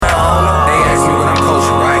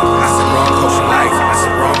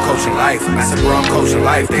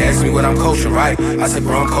life. They ask me what I'm coaching, right? I said,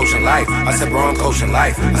 bro, I'm coaching life. I said, bro, I'm coaching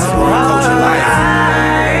life. I said, bro, I'm coaching life.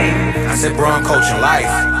 I said, bro, I'm coaching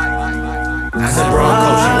life. I said, bro, I'm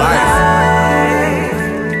coaching life.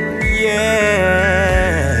 Yeah.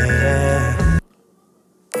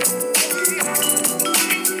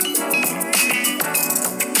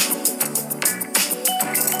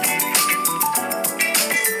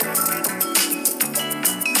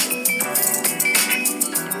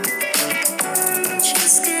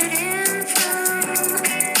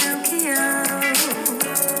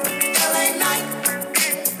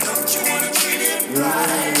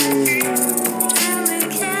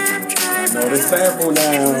 Know the sample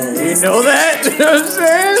now. You know that? You know what I'm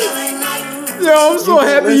saying? Yo, I'm so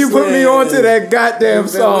happy you put me on to that goddamn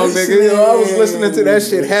song, nigga. Yo, I was listening to that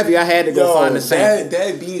shit heavy. I had to go find the sample.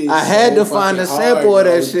 That beat is I had to find the sample of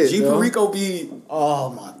that shit. G Perico beat.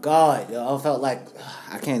 Oh my god, yo, I felt like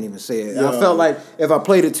I can't even say it. Yo. I felt like if I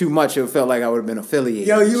played it too much, it felt like I would have been affiliated.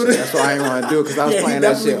 Yo, you would. That's why I ain't want to do it because I was playing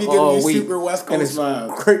that shit all week. Super West Coast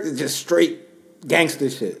and just straight gangster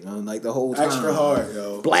shit, you know, like the whole time. Extra hard,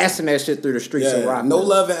 yo. Blasting that shit through the streets of rock. No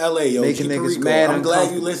love in LA, yo. Making niggas mad. I'm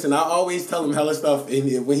glad you listen. I always tell him hella stuff,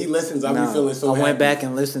 and when he listens, I be feeling so happy. I went back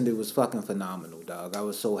and listened. It was fucking phenomenal, dog. I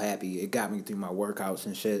was so happy. It got me through my workouts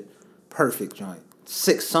and shit. Perfect joint.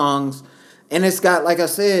 6 songs. And it's got, like I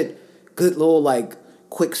said, good little, like,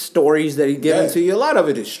 quick stories that he giving to you. A lot of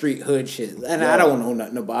it is street hood shit. And I don't know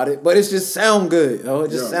nothing about it. But it just sound good. It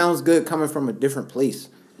just sounds good coming from a different place.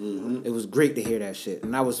 Mm-hmm. It was great to hear that shit.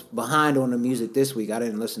 And I was behind on the music this week. I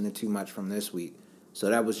didn't listen to too much from this week. So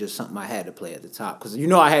that was just something I had to play at the top. Because, you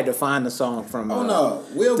know, I had to find the song from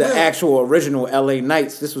the actual original LA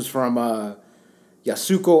Nights. This was from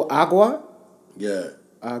Yasuko Agwa. Yeah.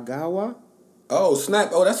 Agawa? Oh,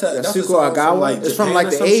 snap. Oh, that's a Yasuko Agawa. Like it's from like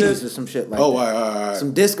the 80s or some shit like that. All right.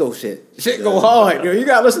 Some disco shit. Shit go hard. Yo, you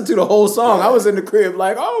got to listen to the whole song. I was in the crib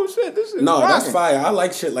like, oh, shit, this is rocking. That's fire. I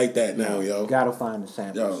like shit like that now, yo. Got to find the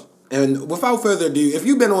samples. Yo. And without further ado, if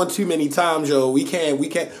you've been on too many times, yo, we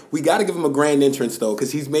got to give him a grand entrance, though,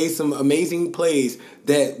 because he's made some amazing plays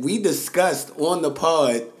that we discussed on the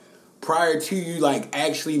pod prior to you, like,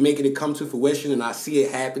 actually making it come to fruition, and I see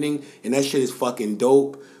it happening, and that shit is fucking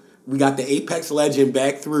dope. We got the Apex legend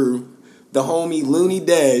back through, the homie Looney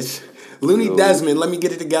Desmond, let me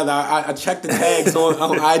get it together. I checked the tags on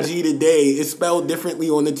IG today. It's spelled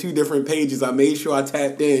differently on the 2 different pages. I made sure I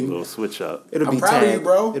tapped in. A little switch up. I'm proud tagged, of you,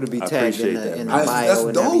 bro. It'll be tagged in the bio that's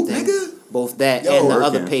and dope, everything. Nigga. Both that and the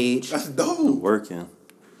other page. That's dope. Working.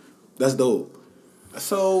 That's dope.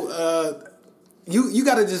 So, you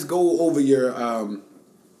got to just go over your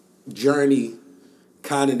journey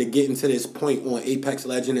kind of to getting to this point on Apex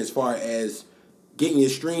Legend as far as getting your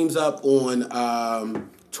streams up on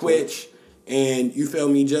Twitch and, you feel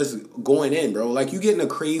me, just going in, bro. Like, you getting a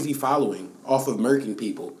crazy following off of murking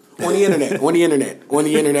people. On the internet,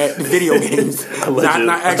 video games. Not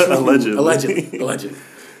actually. Alleged.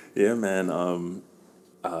 Yeah, man.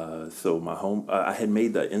 So I had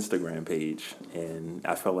made the Instagram page, and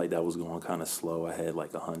I felt like that was going kind of slow. I had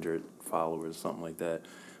like 100 followers, something like that.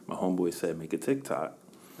 My homeboy said, make a TikTok.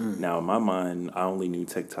 Now, in my mind, I only knew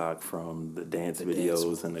TikTok from the dance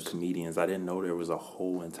videos and the comedians. I didn't know there was a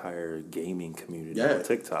whole entire gaming community on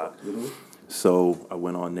TikTok. Mm-hmm. So I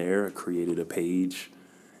went on there, created a page,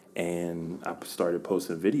 and I started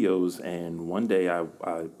posting videos. And one day I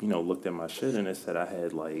looked at my shit, and it said I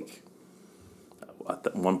had like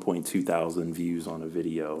 1.2 thousand views on a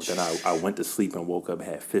video. Then I went to sleep and woke up,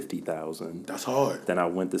 had 50,000. That's hard. Then I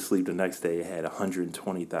went to sleep the next day, had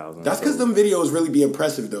 120,000. That's because them videos really be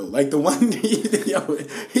impressive, though. Like the one, he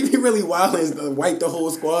be really wild and wipe the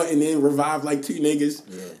whole squad and then revive like 2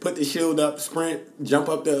 niggas, put the shield up, sprint, jump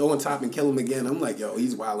up there on top and kill him again. I'm like, yo,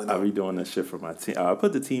 he's wilding I out. be doing that shit for my team. I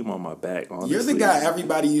put the team on my back, honestly. You're the guy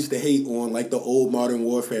everybody used to hate on like the old Modern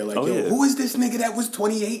Warfare. Like, who is this nigga that was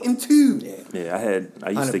 28-2? Yeah, I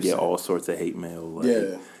used to get all sorts of hate mail.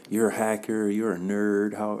 Like, you're a hacker, you're a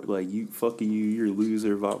nerd, you're a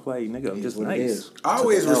loser. Like, nigga, I'm just nice. I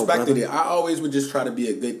always respected it. I always would just try to be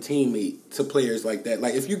a good teammate to players like that.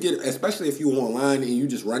 Like, especially if you online and you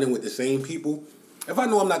just running with the same people, if I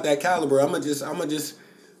know I'm not that caliber, I'ma just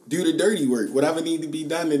do the dirty work. Whatever need to be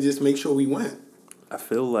done to just make sure we win. I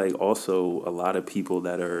feel like also a lot of people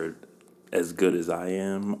that are as good as I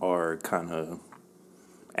am are kind of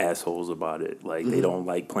assholes about it. Like, they don't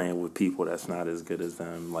like playing with people that's not as good as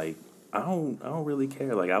them. Like, I don't really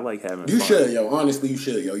care. Like, I like having fun. You should, yo. Honestly, you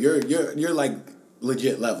should, yo. You're like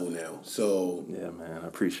legit level now. So yeah, man, I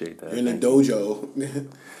appreciate that. You're in the dojo.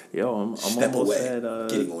 Yo, I'm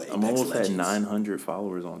almost at 900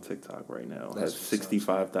 followers on TikTok right now. Has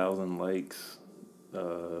 65,000 likes.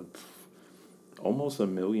 almost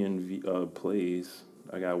 1 million plays.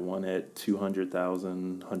 I got one at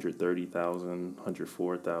 200,000, 130,000,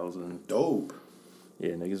 104,000. Dope. Yeah,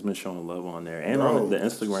 niggas been showing love on there, and Bro. on the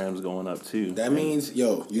Instagram's going up too. That means, you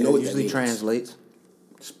know what that usually means. translates.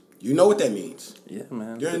 You know what that means. Yeah,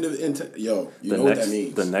 man. You're you The know what that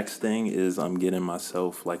means. The next thing is I'm getting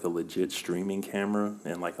myself like a legit streaming camera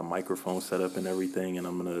and like a microphone setup and everything,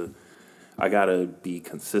 and I gotta be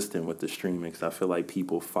consistent with the streaming because I feel like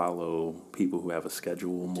people follow people who have a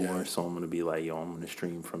schedule more. Yeah. So I'm gonna be like, I'm gonna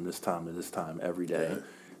stream from this time to this time every day,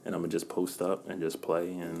 and I'm gonna just post up and just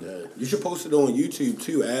play. And You should post it on YouTube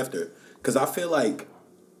too after, because I feel like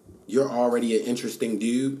you're already an interesting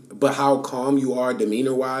dude, but how calm you are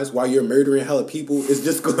demeanor wise while you're murdering hella people is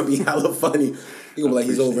just gonna be hella funny. You're gonna be like,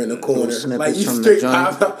 he's over in the corner, Little snippets like you from the straight joint.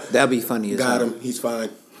 pop out. That'd be funny as Got hell. him. He's fine.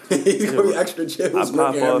 He's gonna be extra chill. I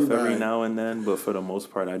pop off every now and then, but for the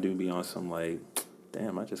most part, I do be on some like,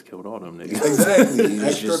 damn, I just killed all them niggas. Exactly. You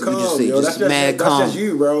Extra just calm, say, yo. just That's mad that's calm. just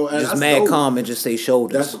you, bro. And Just that's mad dope. calm and just say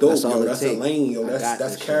shoulders. That's dope, all yo. it That's a take. lane, yo. I got That's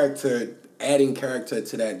this shit. character, adding character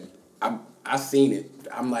to that. I seen it.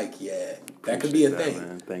 I'm like, yeah, that could be a Appreciate thing. that,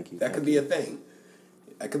 man. Thank you. That could be a thing.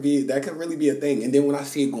 That could really be a thing. And then when I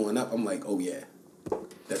see it going up, I'm like, oh yeah,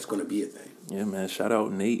 that's gonna be a thing. Yeah, man. Shout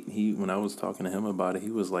out Nate. When I was talking to him about it, he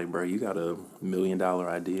was like, "Bro, you got $1 million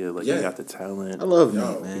idea. Like, Yeah. you got the talent. I love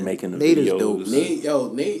Yo, Nate, man. you making the Nate videos. is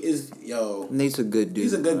dope. Nate is Nate's a good dude.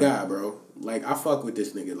 he's a good bro. guy, bro. Like I fuck with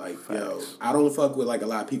this nigga. Like Facts. I don't fuck with like a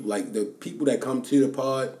lot of people. Like the people that come to the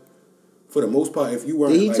pod, for the most part, if you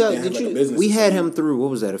weren't Did he like, tell? didn't have, Did like, a you? business, We or had something, him through. What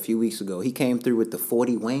was that? A few weeks ago. He came through with the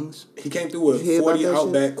 40 wings. He came through with You hear about 40 that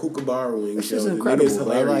Outback Kookaburra wings. That's just yo. The incredible, nigga's bro.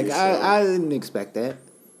 Like hilarious, yo. I didn't expect that.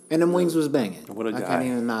 And them wings was banging. What a I guy. can't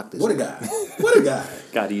even knock this. What a guy. guy. What a guy.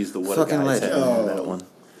 Got to use the what a Fucking guy legend. tag on Yo. that one.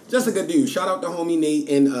 Just a good dude. Shout out to homie Nate,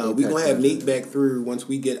 and we gonna have legend. Nate back through once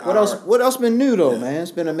we get What our. else? What else been new though, man?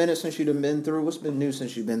 It's been a minute since you've been through. What's been new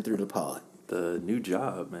since you've been through the pod? The new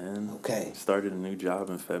job, man. Okay. Started a new job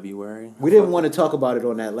in February. We didn't want to talk about it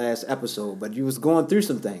on that last episode, but you was going through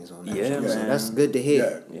some things on that. Yeah, show, so man. that's good to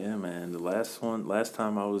hear. Yeah, man. The last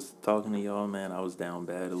time I was talking to y'all, man, I was down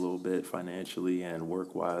bad a little bit financially and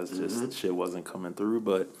work wise. Just shit wasn't coming through.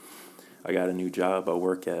 But I got a new job. I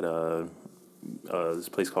work at this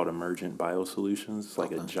place called Emergent Biosolutions. It's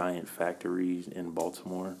like a giant factory in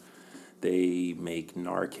Baltimore. They make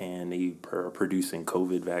Narcan. They are producing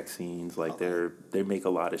COVID vaccines. Like they make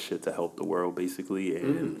a lot of shit to help the world, basically.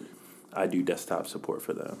 And I do desktop support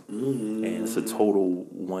for them. And it's a total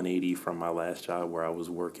 180 from my last job where I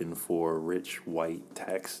was working for rich white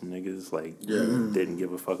tax niggas. Like didn't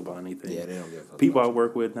give a fuck about anything. Yeah, they don't give a fuck. People I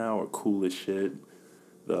work with now are cool as shit.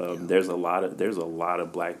 There's a lot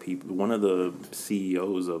of black people. One of the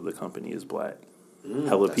CEOs of the company is black.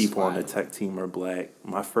 Hella that's people on the fire. tech team are black.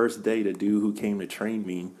 My first day, the dude who came to train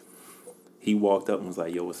me, he walked up and was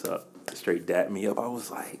like, "Yo, what's up?" Straight dapped me up. I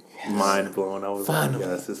was like, mind blown. I was Finally.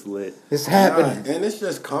 like, "Yes, it's lit." It's Nah, happening. and it's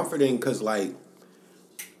just comforting because, like,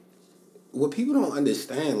 what people don't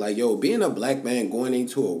understand, like, yo, being a black man going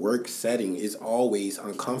into a work setting is always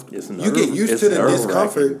uncomfortable. It's You get used to the nerve-wracking,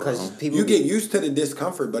 discomfort. bro. 'Cause people You get used to the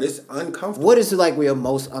discomfort, but it's uncomfortable. What is like your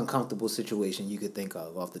most uncomfortable situation you could think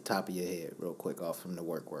of off the top of your head, real quick, off from the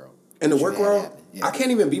work world? In the What you work had world, happen? Yeah. I can't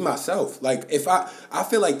even be myself. Like if I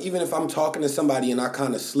feel like even if I'm talking to somebody and I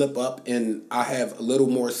kind of slip up and I have a little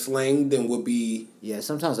more slang than would be. Yeah,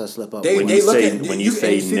 sometimes I slip up. They- When they you look say at- when you- you and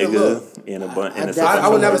say you see the nigga look. in a bunch, in a I sentence, I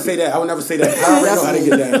would never like- say that. I would never say that. I already know how to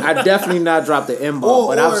get down. I definitely not dropped the M bomb,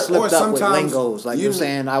 but I've slipped up with sometimes lingos. Like you- you're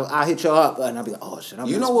saying, I hit you up, and I'll be like, oh shit. I'm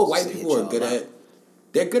You not know what supposed white to people hit are good y'all at?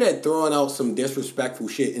 They're good at throwing out some disrespectful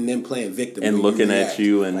shit and then playing victim and when looking react. at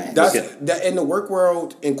you and That's looking that in the work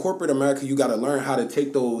world in corporate America. You got to learn how to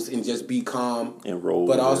take those and just be calm and roll,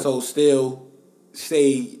 but with also still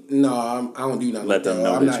say no. I don't do nothing. Let like them that.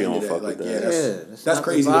 know I'm that not you into don't fuck with Like, that. yeah, Yeah, that's that's not the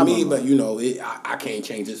crazy to vibe me. I'm But on. you know, I can't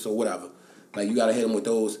change it. So whatever. Like you got to hit them with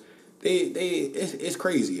those. It's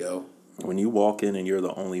crazy, yo. it. When you walk in and you're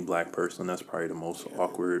the only black person, that's probably the most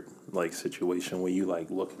awkward like situation where you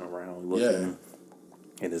like looking around, looking,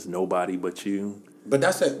 and there's nobody but you. But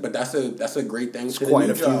that's a great thing. To quite the a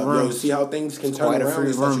new few job, yo. rooms. See how things can turn Quite a around few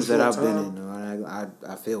in such a rooms that short I've been time? in.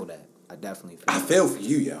 I feel that. I definitely feel. I that. feel for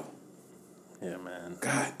you, yo. Yeah, man.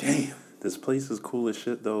 God damn. This place is cool as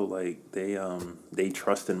shit though. Like they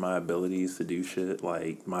trust in my abilities to do shit.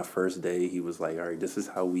 Like my first day, he was like, "All right, this is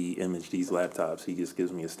how we image these laptops." He just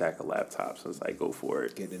gives me a stack of laptops. It's like, go for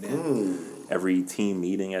it. Get it in. Mm. Every team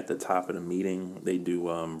meeting, at the top of the meeting, they do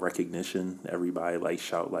recognition. Everybody like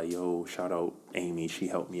shout like, "Yo, shout out Amy, she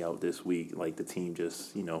helped me out this week. Like the team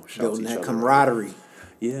just, shouts Building each that other camaraderie. out.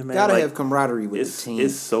 Yeah, man. Gotta like, have camaraderie with the team.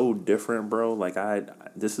 It's so different, bro. Like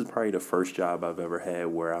this is probably the first job I've ever had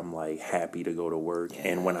where I'm like happy to go to work,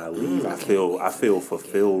 and when I leave, I feel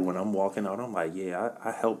fulfilled. When I'm walking out, I'm like, yeah,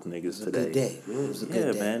 I helped niggas today. Good day. It was a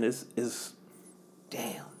good day. Man. It's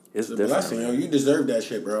damn. It's a different. blessing, yo. You deserve that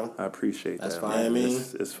shit, bro. I appreciate That's that. fire. Man. I mean,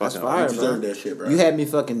 it's That's fucking fire, You awesome. deserve that shit, bro. You had me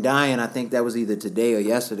fucking dying. I think that was either today or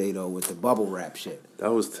yesterday though with the bubble wrap shit.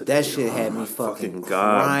 That was today. That shit had Oh, me my fucking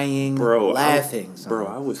God. crying, bro, laughing.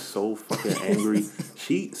 I was so fucking angry.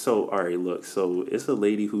 All right, look, so it's a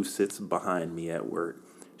lady who sits behind me at work.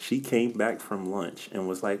 She came back from lunch and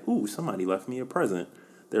was like, ooh, somebody left me a present.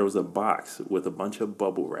 There was a box with a bunch of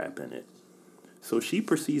bubble wrap in it. So she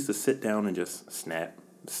proceeds to sit down and just snap,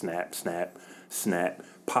 snap, snap, snap,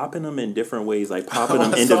 popping them in different ways, like popping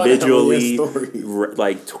them I saw that on individually, your story.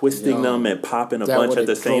 like twisting them and popping a bunch at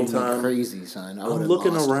the same time. Crazy, son. I'm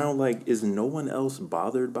looking around like, is no one else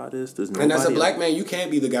bothered by this? Does nobody And as a black man, you can't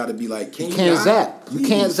be the guy to be like, You can't zap. You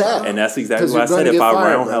can't zap. And that's exactly 'Cause what I you're gonna said. If get I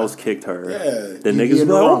fired, roundhouse kicked her, Yeah. the You'd niggas be be in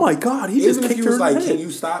the like, "Oh wrong. my god, he just Even if kicked he her was in like, the can head."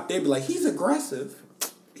 you stop? They'd be like, he's aggressive.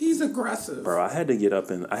 He's aggressive. Bro, I had to get up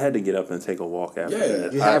and take a walk after Yeah.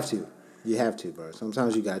 that. You have to. You have to, bro.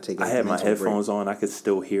 Sometimes you gotta take. I had my mental headphones on. I could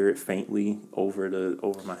still hear it faintly over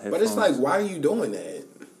my headphones. But it's like, why are you doing that?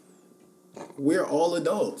 We're all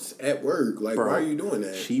adults at work. Like, Bro, why are you doing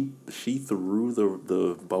that? She threw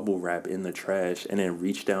the bubble wrap in the trash and then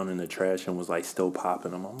reached down in the trash and was like still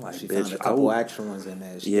popping them. I'm like, She bitch, found a couple extra ones in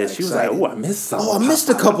there. yeah, got she was like, excited. oh, I missed some. Oh, I missed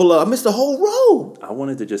a couple of. I missed a whole row. I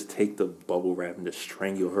wanted to just take the bubble wrap and just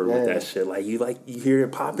strangle her with that shit. Like you hear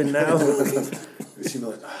it popping now. She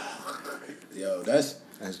like, yo, that's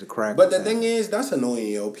the crack. But the thing is, that's annoying,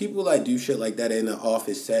 yo. People that do shit like that in the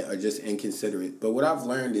office set are just inconsiderate. But what I've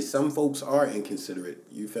learned is some folks are inconsiderate.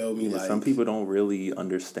 You feel me? Yeah, like some people don't really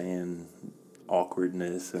understand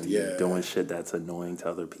awkwardness and doing shit that's annoying to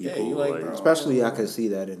other people. you like, bro. Especially, I could see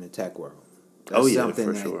that in the tech world. Oh, yeah, something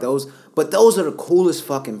for that sure. Those are the coolest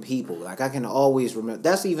fucking people. Like I can always remember.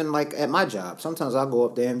 That's even like at my job. Sometimes I'll go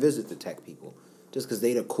up there and visit the tech people, just because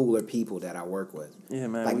they the cooler people that I work with. Yeah,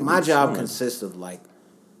 man. Like we my be job chilling. consists of like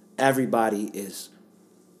everybody is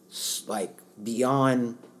like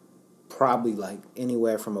beyond probably like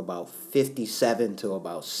anywhere from about 57 to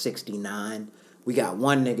about 69. We got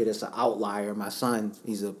one nigga that's an outlier. My son,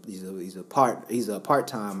 he's a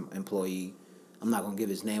part-time employee. I'm not gonna give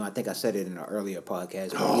his name. I think I said it in an earlier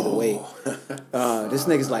podcast. But either way, this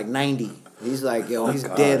nigga's like 90. He's like, he's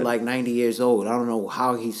dead like 90 years old. I don't know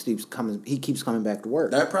how he keeps coming back to work.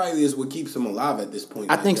 that probably is what keeps him alive at this point.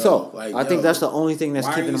 I like, think yo, so. Like, I think yo, that's the only thing that's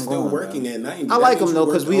why keeping are you him still going. working bro. at 90? I That like means him you though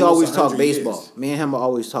because worked we almost always talk 100 baseball. years. Me and him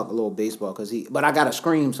always talk a little baseball but I gotta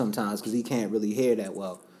scream sometimes because he can't really hear that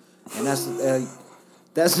well, and that's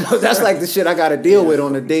like the shit I gotta deal with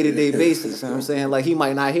on a day-to-day basis. You know what I'm saying? Like he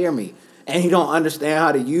might not hear me, and he don't understand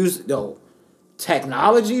how to use though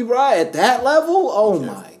technology, bro. At that level, oh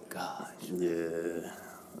my gosh. Yeah,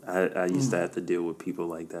 I used to have to deal with people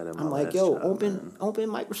like that. In my I'm like, last yo, job, open man.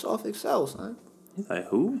 Microsoft Excel, son. He's like,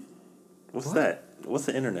 who? What's that? What's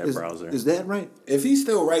the internet browser? Is that right? If he's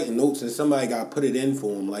still writing notes and somebody got put it in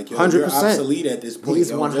for him, like, yo, 100%. you're obsolete at this point.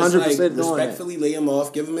 He's yo. 100% Just, like, doing that. respectfully lay him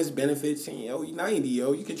off, give him his benefits, and, yo, you 90,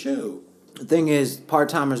 yo, you can chill. The thing is,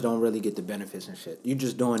 part-timers don't really get the benefits and shit. You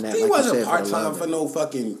just doing that. He like you wasn't said, part-time the for no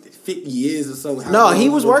fucking 50 years or something. No, he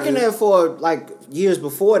was working there for like years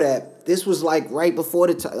before that. This was like right before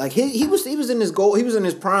the time. Like he was in his goal. He was in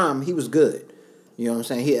his prime. He was good. You know what I'm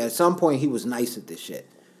saying? At some point he was nice at this shit,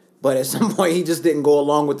 but at some point he just didn't go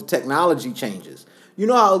along with the technology changes. You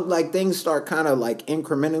know how like things start kind of like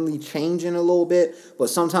incrementally changing a little bit, but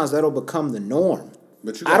sometimes that'll become the norm.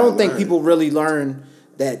 But you I don't gotta think learn. people really learn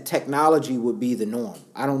that technology would be the norm.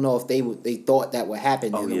 I don't know if they thought that would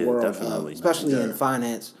happen in the world, definitely, especially man. in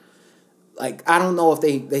finance. Like, I don't know if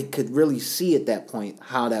they could really see at that point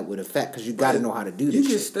how that would affect, because you got to know how to do You this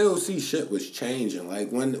can shit. still see shit was changing. Like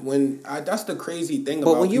that's the crazy thing.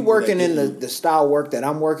 But about when you people working that in get the style work that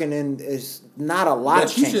I'm working in, is not a lot of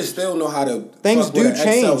But you change. should still know how to. Things fuck with do an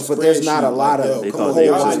Excel change, but there's not a spreadsheet. lot Like, of- yo, They come thought on, they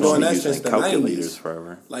y'all were been just doing going to that be since using the calculators 90s.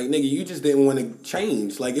 forever. Like, nigga, you just didn't want to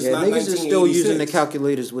change. Like, it's Yeah, not niggas are still using the 1986.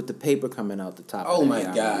 calculators with the paper coming out the top. Oh of my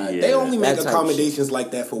their god, Yeah. they only make That type accommodations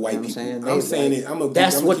like that for white You know what people. I'm saying? I'm saying it.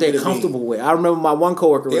 That's what they're comfortable with. I remember my one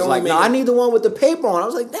coworker They was only like, make "No, I it- need the one with the paper on." I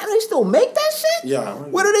was like, "Damn, they still make that shit? Yeah.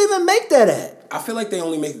 Where do they even make that at?" I feel like they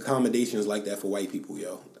only make accommodations like that for white people,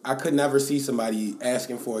 yo. I could never see somebody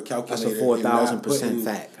asking for a calculator. That's a 4,000% and not putting-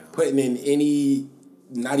 fact. Putting in any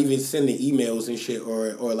not even sending emails and shit,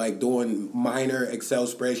 or like doing minor Excel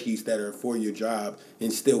spreadsheets that are for your job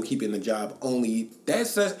and still keeping the job only. That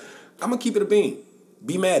says, I'm gonna keep it a bean.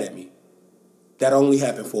 Be mad at me. That only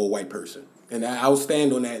happened for a white person. And I'll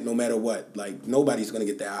stand on that no matter what. Like, nobody's going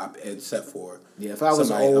to get that op except for Yeah, if I was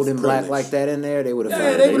somebody old of and black privilege. like that in there, they would have.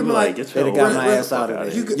 Yeah, they would've been like, they'd have got my ass out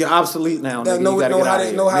of there. You're obsolete now. Nigga. Know You gotta get how out they of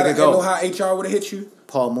here. know how Nigga, go. know how HR would have hit you.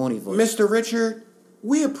 Paul Mooney voice. Mr. Richard,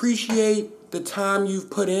 we appreciate the time you've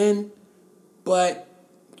put in, but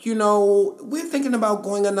you know we're thinking about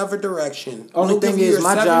going another direction. Only We'll thing give you is, your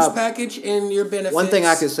my severance job package and your benefits. One thing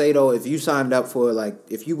I could say though, if you signed up for like,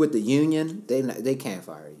 if you with the union, they can't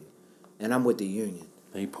fire you, and I'm with the union.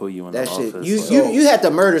 They pull you in That the shit, office. you had to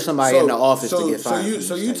murder somebody in the office to get fired.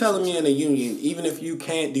 So you telling me in a union, even if you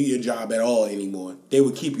can't do your job at all anymore, they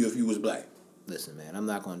would keep you if you was black? Listen, man, I'm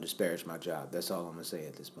not going to disparage my job. That's all I'm going to say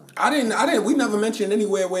at this point. I didn't. We never mentioned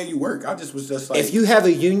anywhere where you work. I just was just like, If you have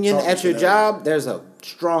a union talking at your to them. job, there's a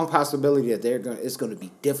strong possibility that it's going to be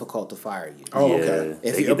difficult to fire you. Oh, yeah, okay.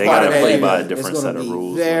 If they, you're they part gotta of that play union, by a it's different gonna set of be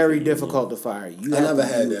rules. very with the difficult to fire you. You I have never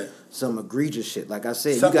to had do that. some egregious shit. Like I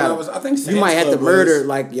said, Something you got. I was- I think you Sam's might have to Club murder was-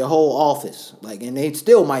 like your whole office, like, and they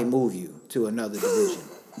still might move you to another division.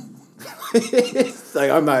 It's like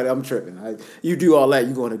I'm tripping. You do all that,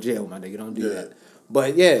 you going to jail, my nigga. Don't do Yeah. that.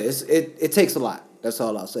 But yeah, it takes a lot. That's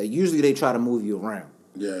all I'll say. Usually they try to move you around.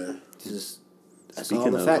 Yeah. Just that's Speaking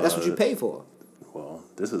all the of, fact. That's what you pay for. Well,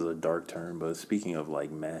 this is a dark term, but speaking of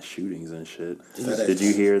like mass shootings and shit, Jesus. did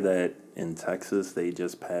you hear that in Texas they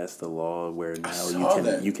just passed a law where now saw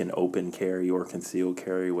that. you can open carry or conceal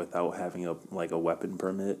carry without having a weapon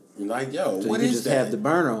permit? Like, yo, So what you is just that? have the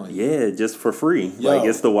burner on you. Yeah, just for free. Yo, like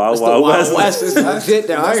it's the Wild That's the Wild Wild West. West is legit.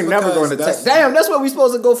 Now I that's ain't never because going to that's- Texas. Damn, that's what we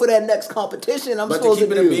supposed to go for that next competition. I'm But to supposed keep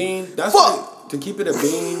to it do. a bean, that's Fuck. to keep it a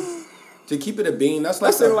bean. To keep it a bean, that's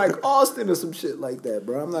like That's in like Austin or some shit like that,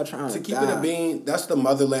 bro. I'm not trying to to keep die. it a bean. That's the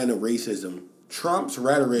motherland of racism. Trump's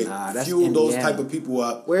rhetoric Nah, that's fueled those Indiana. type of people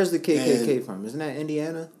up. Where's the KKK And from? Isn't that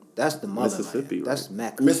Indiana? That's the motherland. Mississippi, right? That's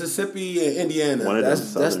Mecca. Mississippi and Indiana. One of them That's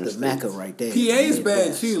southern the states. Mecca right there. PA is bad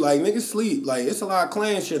Midwest. too. Like niggas sleep. Like it's a lot of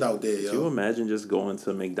Klan shit out there, Can you yo. imagine just going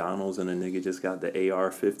to McDonald's and a nigga just got the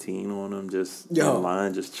AR-15 on him, just Yo. in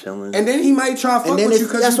line, just chilling? And then he might try to fuck And then with if you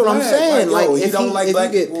because that's what I'm saying, Like, yo, he if, don't like if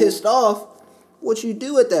black you get people. pissed off, what you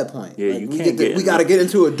do at that point? Yeah, Like, you we can't get. we got to get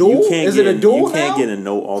into a duel. Is it a duel You can't now? get in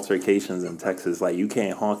no altercations in Texas. Like you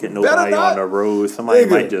can't honk at Better nobody not. on the road. Somebody Nigga.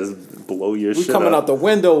 might just blow your We shit coming up. out the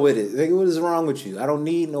window with it. Nigga, what is wrong with you? I don't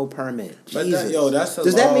need no permit. But Jesus. that- yo, that's a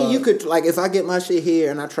Does that mean law. you could, like, if I get my shit here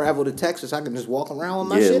and I travel to Texas, I can just walk around with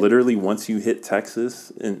my Yeah, shit? literally once you hit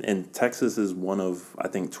Texas, and Texas is one of I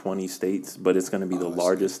think 20 states, but it's going to be the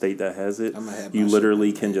largest state that has it. I'ma have You my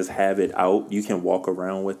literally can just have it out. You can walk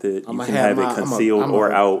around with it. You I'ma can have my- it concealed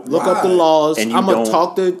or out. Look up the Why? laws. And you I'm going don't to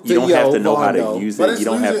talk to you don't have to know how Vondo. to use But it. it's You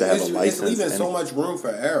don't have to have a it's license. leaving and so much room for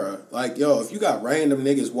error. Like, yo, if you got random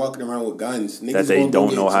niggas walking around with guns, niggas that they gonna go don't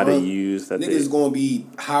get know how to drunk, use. That niggas they gonna be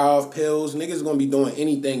high off pills. Niggas gonna be doing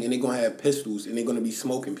anything, and they gonna have pistols, and they gonna be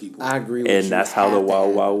smoking people. I agree with you. and that's how the Have to Wild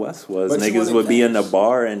have it. Wild West was. But you Niggas wanna would be in the catch.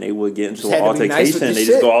 bar and they would get into Just an had to be nice altercation. with the They shit.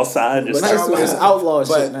 just go outside and just But start nice with this playing. outlaw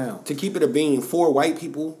But shit now. to keep it a bean, for white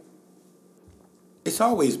people, it's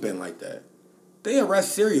always been like that. They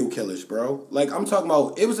arrest serial killers, bro. Like I'm talking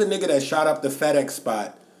about, it was a nigga that shot up the FedEx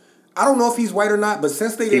spot. I don't know if he's white or not, but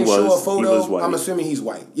since they didn't show a was photo, white. I'm assuming he's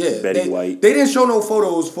white. Yeah, Betty they, White. They didn't show no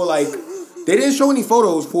photos for like, they didn't show any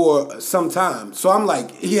photos for some time. So I'm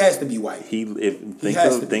like, he has to be white.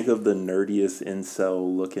 Think of the nerdiest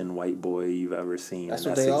incel looking white boy you've ever seen. That's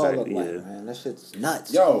and what they all look exactly- like, man. That shit's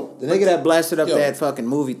nuts. Yo, the nigga that blasted up yo. that fucking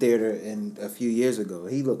movie theater a few years ago,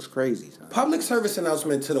 he looks crazy. Son. Public service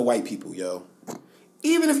announcement to the white people, yo.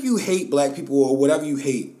 Even if you hate black people or whatever you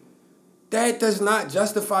hate, that does not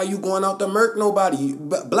justify you going out to murk nobody.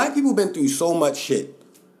 Black people been through so much shit.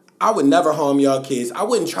 I would never harm y'all kids. I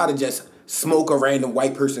wouldn't try to just smoke a random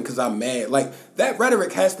white person because I'm mad. Like, that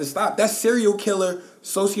rhetoric has to stop. That's serial killer,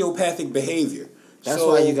 sociopathic behavior. That's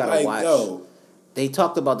why you gotta watch. Yo, They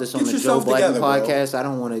talked about this on get the Joe yourself Biden together, bro. podcast. I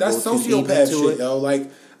don't want to go that's too deep sociopath into shit, it. yo. Like,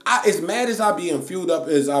 as mad as I be and fueled up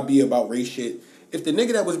as I be about race shit, if the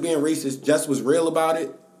nigga that was being racist just was real about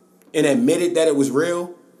it and admitted that it was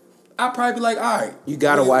real, I'd probably be like, all right. You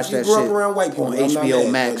gotta watch that grew shit up around white people. on I'm not HBO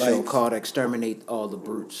mad, Max but, show like, called "Exterminate All the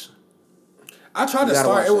Brutes." I tried to You gotta start.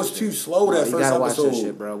 watch It that was shit. too slow Bro, that you first gotta episode. watch that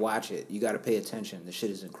shit, bro. Watch it. You gotta pay attention. The shit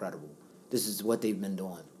is incredible. This is what they've been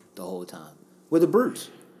doing the whole time. We're the brutes.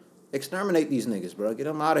 Exterminate these niggas, bro. Get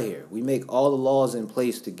them out of here. We make all the laws in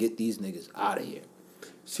place to get these niggas out of here.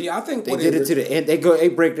 See, I think They what did it to the end. They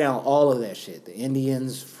break down all of that shit. The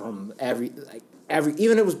Indians from every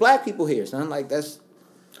even it was black people here, son. Like that's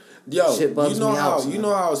Yo, Shit bugs me out, son. you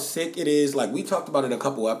know how sick it is. Like we talked about it a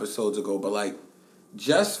couple episodes ago, but like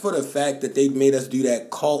just for the fact that they made us do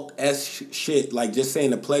that cult-esque shit, like just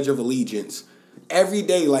saying the Pledge of Allegiance every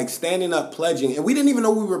day, like standing up pledging, and we didn't even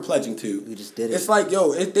know we were pledging to. We just did it. It's like,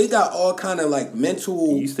 yo, they got all kind of like mental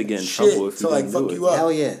You used to get in shit trouble if you to like didn't fuck do it. you up.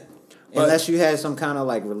 Hell yeah. But- Unless you had some kind of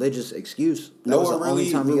like religious excuse. That No, was the it only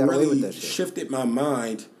really, time you got away with really that shit. shifted my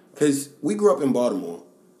mind because we grew up in Baltimore.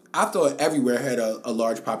 I thought everywhere had a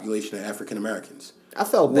large population of African Americans. I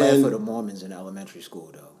felt bad When- for the Mormons in elementary school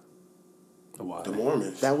though. Why? The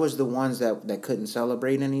Mormons. That was the ones that couldn't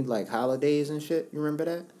celebrate any like holidays and shit. You remember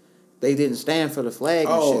that? They didn't stand for the flag.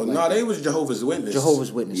 And Oh shit like no, that. they was Jehovah's Witness.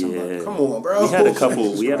 Jehovah's Witness. I'm Yeah. like, Come on, bro. We had a couple.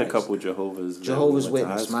 Jesus We had a Christ. couple Jehovah's. that Jehovah's we went to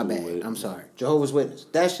Witness. high My school bad. with. I'm sorry. Jehovah's Witness.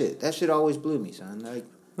 That shit always blew me, son.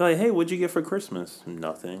 Like, hey, what'd you get for Christmas?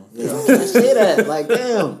 Nothing. You know, I say that. Like,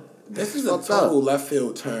 damn. This is a Fucked up. total left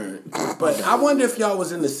field turn. But I wonder if y'all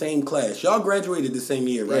was in the same class. Y'all graduated the same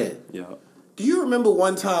year, right? Yeah. Yeah. Do you remember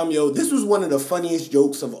one time, yo, this was one of the funniest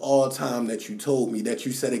jokes of all time that you told me that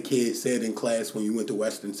you said a kid said in class when you went to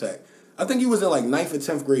Western Tech. I think you was in like 9th or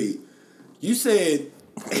 10th grade. You said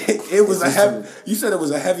it was you said it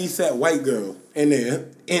was a heavy set white girl in there.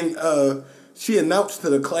 And she announced to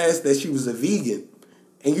the class that she was a vegan.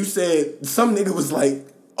 And you said some nigga was like,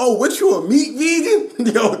 "Oh, what, you a meat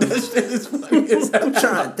vegan?" Yo, that shit is funny as hell. I'm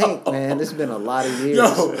trying to think, man. It's been a lot of years.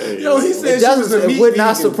 Yo, he said she was a It meat would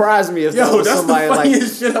not vegan. surprise me if Yo, that was that's the somebody like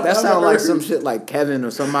funniest shit I've that. ever Sound like heard. some shit like Kevin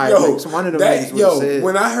or somebody. Yo, like one of them niggas would have said.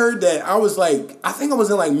 when I heard that, I was like, I think I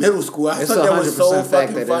was in like middle school. I It's thought that was so 100% fact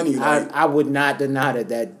fucking that funny. Like, I would not deny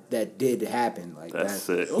that did happen. Like That's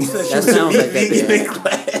that. it. who said she That was a sounds meat like that vegan did in happen.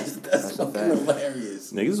 class? That's a fucking fact.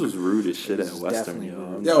 hilarious. Niggas was rude as shit at It's Western, definitely yo.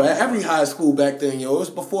 rude. Yo, at every high school back then, yo, it was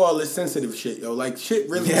before all this sensitive shit, yo. Like, shit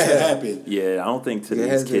really should happen. Yeah, I don't think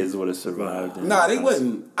today's kids would have survived. in Nah, that they kind of-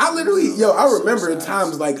 wouldn't. I literally, yo, I remember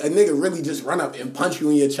times like a nigga really just run up and punch you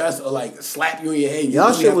in your chest or like slap you in your head. You Y'all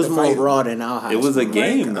really shit have was to more fight him. raw than our high It was a school.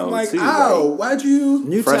 game I'm though like, too. ow, like- why'd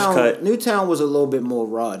you? Fresh cut. Newtown was a little bit more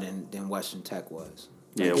raw than Western Tech was.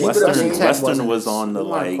 Yeah, Keep it up, Western Tech Western was on the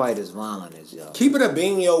we weren't like. quite as violent as y'all. Keep it a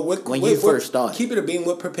bean, yo. When you first started. Keep it a bean.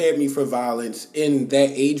 What prepared me for violence in that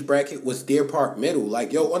age bracket was Deer Park Middle.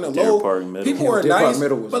 Like, yo, on the Deer low, Park Middle. people Yeah, were Deer Park nice,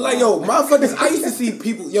 Middle was but like, yo, wild. motherfuckers. I used to see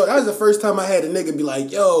people. Yo, that was the first time I had a nigga be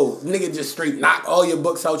like, yo, nigga, just straight knock all your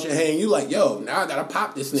books out your hand. You like, yo, now I gotta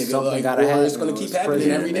pop this nigga. Something Like, gotta or happen, it's gonna yo. keep It's happening crazy.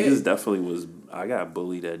 Yeah, every day. niggas definitely was. I got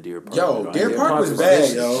bullied at Deer Park. Yo, Middle. Deer Park was was bad,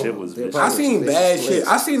 vicious. yo. Shit was Deer vicious. Park I was seen vicious bad place. shit.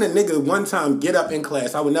 I seen a nigga one time get up in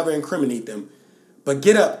class. I would never incriminate them, but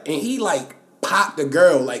get up and he like popped a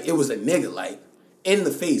girl like it was a nigga like in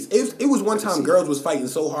the face. It was one time girls was fighting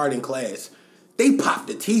so hard in class, they popped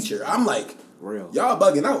the teacher. I'm like, Real. y'all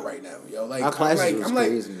bugging out right now, yo. Like, Our classes was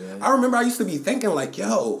crazy, man. I remember I used to be thinking like,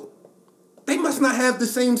 yo, they must not have the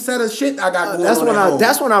same set of shit I got going That's on when at home.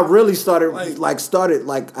 that's when I really started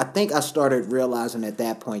Like- I think I started realizing at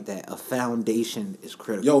that point that a foundation is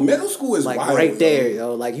critical. Yo, middle school is like wild, right yo. there,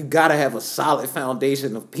 yo. Like you gotta have a solid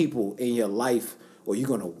foundation of people in your life or you're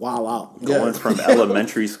gonna wow out. Going from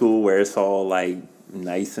elementary school where it's all like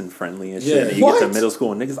nice and friendly and shit, Yeah. and you get to What? middle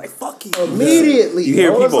school and niggas like fuck you. Immediately, You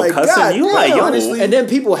hear yo. It's people like, cussing, God you damn. like, yo. honestly. And then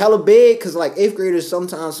people hella big because like 8th graders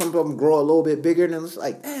sometimes some of them grow a little bit bigger, and it's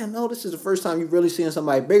like, damn, no, this is the first time you've really seen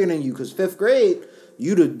somebody bigger than you. Because 5th grade,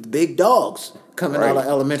 you the big dogs coming out of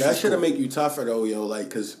elementary That should school. have make you tougher though, yo. Like,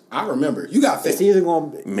 cause I remember you got It's fit. either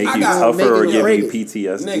gonna Make I you got- tougher make or it give break you it.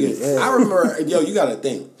 PTSD. Nigga, I remember, yo, you gotta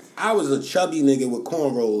think. I was a chubby nigga with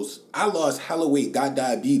cornrows. I lost hella weight, got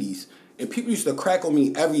diabetes. And people used to crack on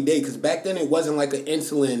me every day because back then it wasn't like an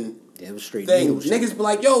insulin It was straight thing. needle shit. Niggas be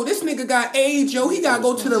like, yo, this nigga got AIDS, yo. He gotta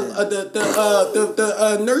go to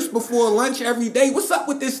the nurse before lunch every day. What's up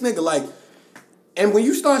with this nigga? Like, and when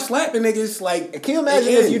you start slapping niggas, like, Can you imagine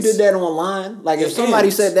it if you ends. did that online? Like if It somebody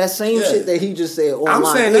ends. said that same Yeah. shit that he just said online, I'm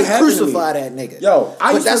saying they it happened to crucify me. that nigga. Yo, I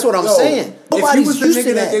but used that's to- what I'm yo, saying. If you Nobody's was the used nigga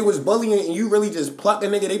to that they was bullying and you really just plucked the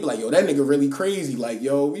nigga, they be like, yo, that nigga really crazy. Like,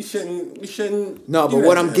 yo, we shouldn't. No, do but that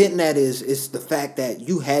what to I'm him. getting at is the fact that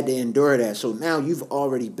you had to endure that. So now you've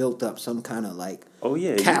already built up some kind of like Oh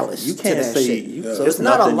yeah, callous You to can't that say. shit. You, So there's it's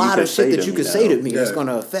not a nothing lot can of shit that you me can say now. to me that's Yeah.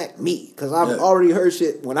 gonna affect me because I've Yeah. already heard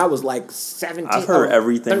shit when I was like 17. I've heard or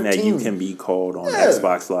everything that you 13. can be called on Yeah.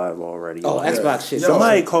 Xbox Live already. Oh, Like, Xbox shit. Yo,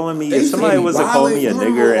 somebody calling me, they if used to somebody be was to call me a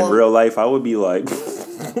violent nigger in on- real life, I would be like,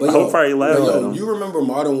 But I would probably laugh at yo, them. you remember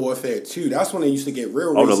Modern Warfare 2? That's when they used to get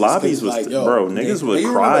real. Oh, the racist, lobbies 'cause, was like, yo, bro. Niggas would you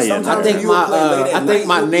remember cry. And sometimes I think you would my play late at I think night,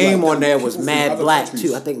 my it would be name like on there people was from Mad other Black countries.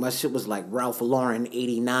 too. I think my shit was like Ralph Lauren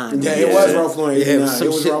 89. Yeah, Yeah. it was Ralph Lauren 89. some It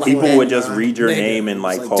was shit Ralph like people Lauren would just 89. read your Nigga. name and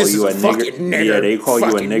like It's like, call this you a is a fucking nigger. Yeah, they call you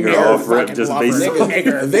a fucking nigger nigger, off rip fucking just lover. based on.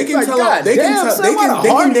 Nigga, they can Like, tell God they can damn, tell son, they what can a they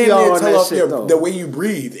can hard damn y'all near on tell that off shit, the though. way you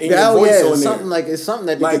breathe and Hell your voice yeah, on it's there. something like it's something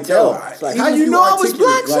that they Like, can tell. yo, It's like, even how if you know I was articulate,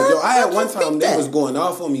 black, like, son? yo, I had How'd one you time think they that? was going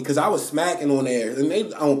off on me because I was smacking on there, and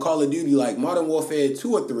they on Call of Duty like Modern Warfare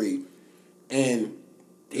 2 or 3, and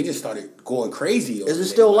they just started going crazy. Is it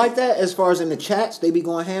still like that as far as in the chats? They be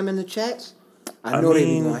going ham in the chats? I know they be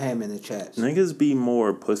mean, going ham in the chats. Niggas be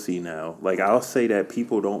more pussy now. Like I'll say that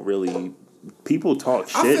people don't really. People talk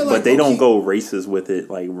I shit, feel but like they don't low-key- go racist with it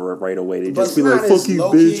like right away. They But just be it's like, not "Fuck as you,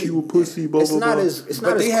 low-key- bitch, you a pussy." Blah It's blah not blah. as it's But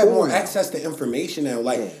not they as have cool more now. access to information now.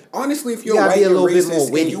 Like, Yeah. honestly, if You you're gotta white be a and little bit more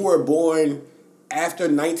racist witty. and you were born after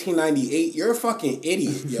 1998, you're a fucking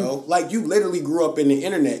idiot, yo. Like, you literally grew up in the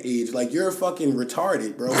internet age. Like, you're fucking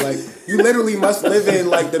retarded, bro. Like, you literally must live in,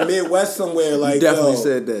 like, the Midwest somewhere. Like, yo.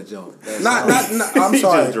 that, Joe. Not, I'm He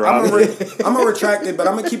sorry. just dropped I'm gonna retract it, but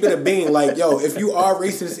I'm gonna keep it a bean. Like, yo, if you are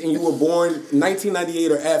racist and you were born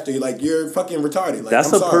 1998 or after, like, you're fucking retarded. Like, That's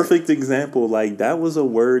I'm a sorry. perfect example. Like that was a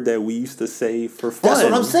word that we used to say for fun. That's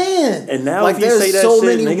what I'm saying. And now like, if you there's say that so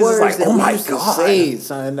shit, many niggas is words like, that "Oh we my used to God." say,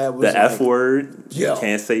 son, that was The F like, word. Yo, You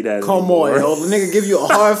can't say that. Come anymore. on, yo, the nigga give you a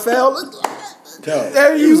hard fail. Yo,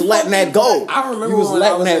 There you was letting that go. I remember you was when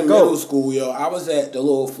I letting was that in go. middle school, yo. I was at the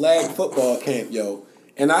little flag football camp, yo,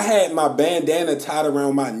 and I had my bandana tied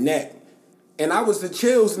around my neck, and I was the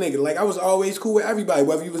chills nigga. Like, I was always cool with everybody,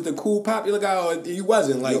 whether you was the cool popular guy or you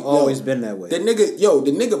wasn't. Like, You've always been that way. The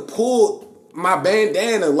nigga pulled my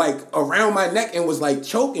bandana like around my neck and was like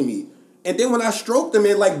choking me. And then when I stroked him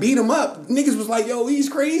and like beat him up, niggas was like, yo, he's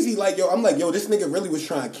crazy. Like, yo, I'm like, yo, this nigga really was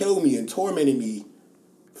trying to kill me and tormented me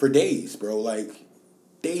for days, bro. Like,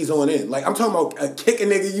 days on end. Like, I'm talking about a kick a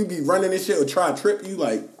nigga, you be running this shit or try to trip you.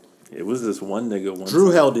 Like, It was this one nigga one Drew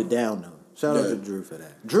time. held it down though. Shout out Yeah. to Drew for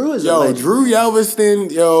that. Drew is a yo, legend. Drew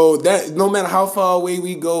Yelveston, yo, that no matter how far away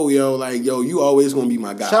we go, yo, like, yo, you always gonna be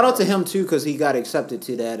my guy. Shout out bro. to him too because he got accepted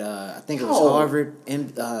to that. I think it was Yo. Harvard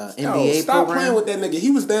MBA Yo, stop program. playing with that nigga. He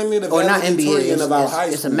was damn near the Or not valedictorian MBA, of our it's- high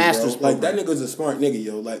it's a school. master's bro. Like, that program. nigga's a smart nigga,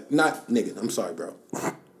 yo. Like, not nigga. I'm sorry, bro.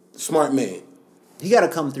 Smart man. He got to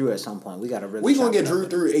come through at some point. We got to really. We gonna chop get it Drew up.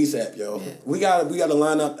 through ASAP, yo. Yeah. We gotta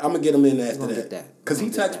line up. I'm gonna get him in after gonna that. get that. Cause he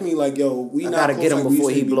Gonna get texted that. me like, yo, we I not gotta close get him like we before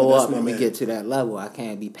used he to be, blow but that's up my and we man. get to that level. I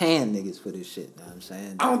can't be paying niggas for this shit. Know what I'm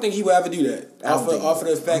saying? I don't think he would ever do that. I don't Off think of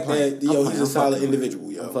he the fact I'm playing. that yo, I'm he's playing. a I'm solid fucking individual,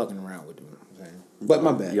 I'm yo. fucking around with him. You know what I'm saying? But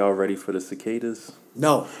my bad. Y'all ready for the cicadas?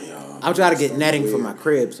 No, I'm trying to get netting for my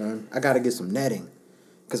crib, son. I gotta get some netting,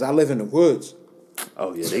 cause I live in the woods.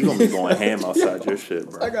 Oh yeah, they gonna be going ham outside your shit,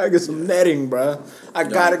 I bro. gotta get some netting, bro. I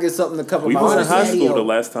gotta get something to cover We my was in high patio. school the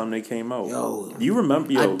last time they came out. Yo. You remember?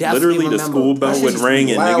 I Yo, definitely literally the remember. school That bell shit would used to ring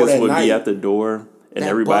be and loud niggas at would night. be at the door, and That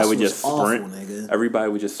everybody bus would was just awful, sprint. nigga.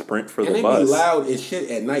 Everybody would just sprint for And the they bus. be loud as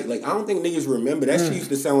shit at night. Like, I don't think niggas remember that shit used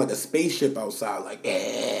to sound like a spaceship outside. Like,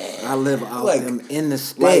 I live out Like- them in the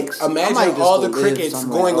like sticks. I might imagine just all go the live crickets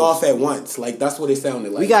somewhere going else. off at once. Like, that's what it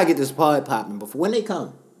sounded like. We gotta get this pod popping before when they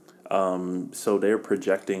come. So they're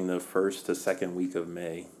projecting the first to second week of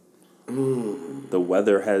May. The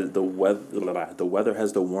weather has the weather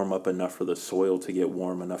has to warm up enough for the soil to get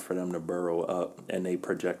warm enough for them to burrow up, and they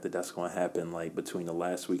project that that's going to happen like between the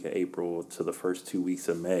last week of April to the first 2 weeks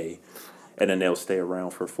of May, and then they'll stay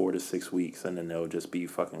around for 4 to 6 weeks, and then they'll just be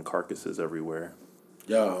fucking carcasses everywhere.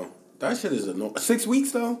 Yo, that shit is annoying. 6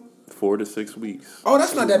 weeks though? 4 to 6 weeks. Oh,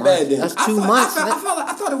 that's not that bad then. That's I 2 thought- months,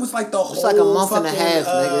 I thought it was like the whole like a month and a fucking, half,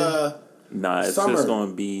 nigga. Nah, it's Summer. just going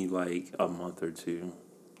to be like a month or two.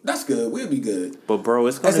 That's good. We'll be good. But bro,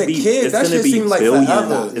 it's As gonna a be kid, it's that gonna shit be seemed like billions.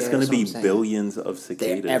 forever. It's Yeah, gonna that's what be I'm saying. billions of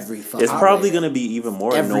cicadas. every fucking It's probably day. gonna be even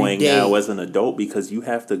more Every annoying day. now as an adult because you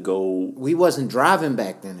have to go. We wasn't driving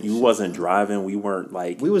back then. and You shit. wasn't driving. We weren't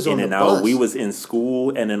like We was in on the and out. bus. We was in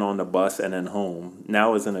school and then on the bus and then home.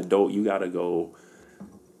 Now as an adult, you gotta go.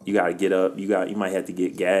 You gotta get up. You might have to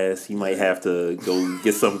get gas. You might have to go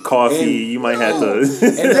get some coffee. And- you might have to.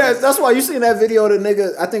 And yeah, that's why you seen that video of the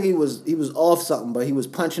nigga. I think he was off something, but he was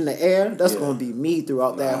punching the air. That's Yeah. gonna be me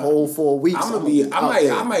throughout that whole 4 weeks. I'm gonna be. out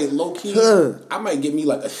there. I might low key. Huh. I might get me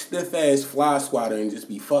like a stiff ass fly swatter and just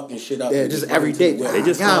be fucking shit up. Yeah, and just run every to day. the well. They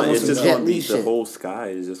just God, gonna, want it's some just Jet gonna be Li the shit. whole sky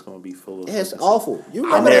is just gonna be full of. Yeah, it's fucking- awful. You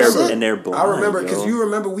And remember that they're shit? and they're blind. I remember because yo. you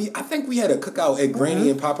remember I think we had a cookout at Granny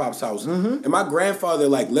and Pop Pop's house, and my grandfather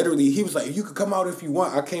like literally he was like, you could come out if you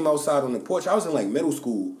want. I came outside on the porch. I was in like middle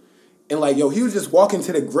school, And like, yo, he was just walking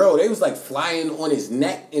to the grill. They was like flying on his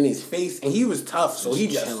neck and his face, and he was tough, so he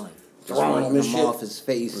just chilling. throwing them and Them shit. off his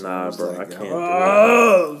face. Nah, It's bro, like, I can't do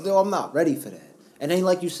oh, yo, I'm not ready for that. And then,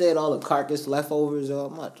 like you said, all the carcass leftovers or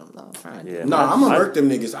much. I'm not trying to. Yeah. No, I'm gonna murk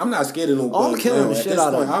them niggas. I'm not scared of no bugs. Oh, I'm killing now. the At shit this out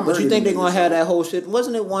of point, them. I'm But you murdering think they're them gonna niggas. have that whole shit?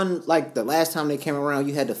 Wasn't it one like the last time they came around?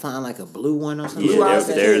 You had to find like a blue one or something. Yeah, eyes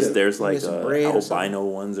there's Get like some bread or something. albino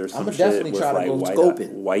ones or some I'ma shit definitely with try to like go white,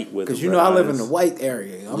 scoping. white with Because you red know I live in eyes. the white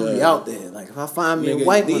area. I'm gonna be Yeah. out there. Like if I find me a Nigga,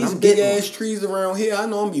 white one, these I'm big getting ass trees around here, I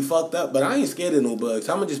know I'm be fucked up, but I ain't scared of no bugs.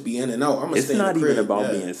 I'm gonna just be in and out. I'm gonna It's stay not in the even crib.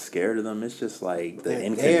 about yeah. being scared of them. It's just like the They're there.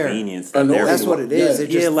 inconvenience. I know they're That's Yeah. what it is. They're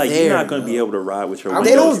Yeah, just like there, you're not gonna be bro. able to ride with your I'm- They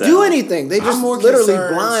windows don't do down. anything. They just more literally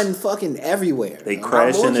concerned- blind fucking everywhere. They bro.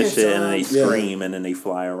 crash more into shit and then they concerned- yeah. scream and then they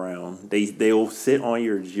fly around. They'll sit on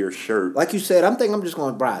your shirt. Like you said, I'm thinking I'm just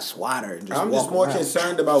gonna buy a swatter and just I'm walk just more around.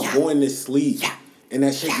 concerned about going to sleep. And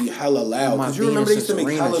that shit be hella loud. My Cause you remember they used to make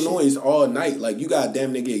Venus hella and Serena noise all night. Like you got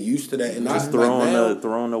damn near get used to that. And Just I, throw like on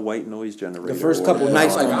now, the white noise generator. The first or couple whatever.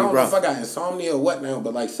 nights I'm like, gonna I be don't know rough. if I got insomnia or what now,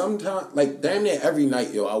 but like sometimes, like damn near every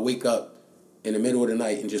night, yo, I wake up in the middle of the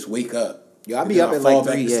night and just wake up. Yo, I And be then up at fall like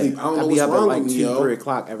back 3. to Yeah, sleep. I don't know I be what's up at wrong like with me, 2, yo. 3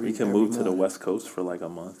 o'clock every. We can every move to the morning. West Coast for like a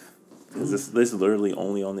month. Because this is literally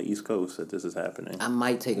only on the East Coast that this is happening. I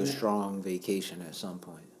might take a strong vacation at some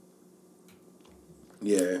point.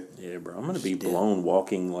 Yeah. Yeah, bro. I'm gonna be Still. blown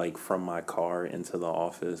walking like from my car into the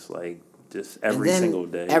office, like just every And then single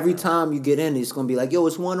day. Every bro. time you get in, it's gonna be like, yo,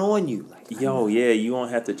 it's one on you. Like, Yo, yeah, you won't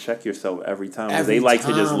have to check yourself every time. 'Cause every they like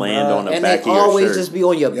to just time, land bruh. on the and back of they your always shirt. just be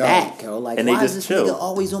on your Yo. back, yo. Like, And they why just is this chill. nigga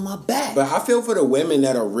always on my back? But I feel for the women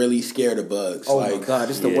that are really scared of bugs. oh like, my god,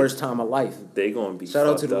 this is the yeah. worst time of life. They gonna be Shout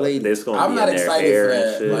out to fucked the up. ladies. There's gonna I'm be not in their excited hair for and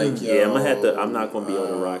that. shit. Like, yeah, I'm gonna have to. yo, I'm not gonna be able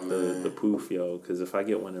to rock the poof, yo. Because if I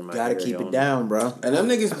get one in my Gotta hair, keep yo, it down, bro. And them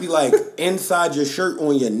niggas be like inside your shirt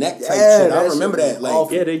on your neck type Yeah, shit. I that remember shit that. was Like,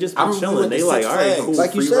 awful. Yeah, they just be I remember we chilling. went They to like, Six all right, Flags. cool.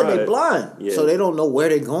 Like you free said, they ride. blind, Yeah. so they don't know where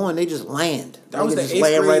they're going. They just land. that was Nigga the just 8th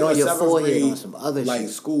laying grade right or on your 7th forehead grade, on some other like shit.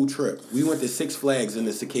 school trip. We went to Six Flags and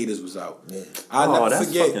the cicadas was out. Yeah. I'll Oh, never that's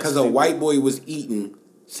forget fucking because a stupid. white boy was eating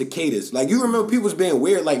cicadas. Like you remember people was being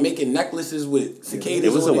weird, like making necklaces with cicadas.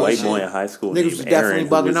 There was a on their white shit. boy in high school Niggas named was definitely Aaron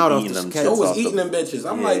who bugging was out off eating the them cicadas. Yo shits was off the- eating them bitches.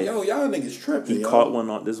 I'm Yeah. like, yo, y'all niggas tripping. He yo. caught one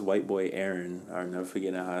on this white boy, Aaron. I'll never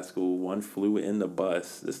forget in high school. One flew in the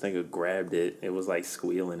bus. This nigga grabbed it. It was like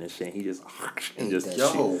squealing and shit. He just and just that Yo,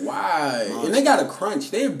 why? And they got a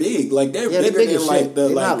crunch. They're big. Like they're Yeah, they bigger big than as like shit. the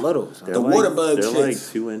They like not little. son. they're the like, water bug They're like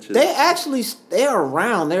shits. 2 inches. They actually they're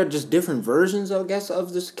around. They're just different versions, I guess,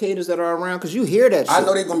 of the cicadas that are around. Because you hear that shit. I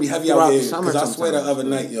know they're gonna be heavy throughout out the here summer because I swear the sometimes. other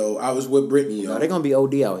night, yo, I was with Brittany, yo. No, they're gonna be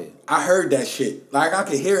OD out here. I heard that shit. Like I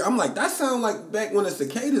could hear it. I'm like, that sound like back when the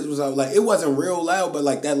cicadas was out. Like it wasn't real loud, but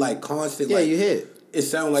like that like constant Yeah, like you hear it. it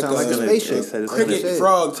sounded like Sound like a a spaceship. They said it's cricket gonna-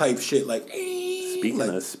 frog type shit. Like Speaking like,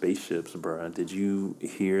 of spaceships, bruh, did you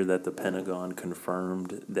hear that the Pentagon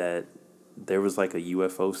confirmed that there was like a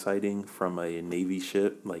UFO sighting from a Navy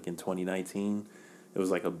ship like in 2019? It was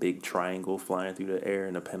like a big triangle flying through the air,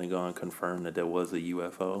 and the Pentagon confirmed that there was a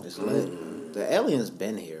UFO. It's lit. The aliens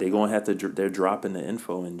been here. They're gonna have to. They're dropping the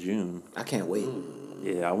info in June. I can't wait.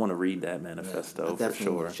 Yeah, I want to read that manifesto I for definitely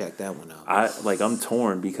sure. want to check that one out. I'm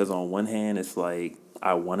torn because on one hand it's like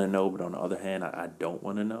I want to know, but on the other hand I don't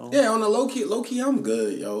want to know. yeah, on the low key, I'm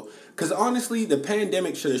good, yo. Because honestly, the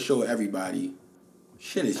pandemic should have showed everybody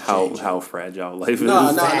shit is changing. How fragile life is.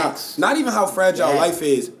 No. Facts. Not even how fragile Yeah. life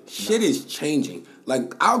is. Shit is changing.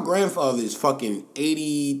 Like, our grandfather is fucking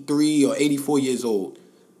 83 or 84 years old.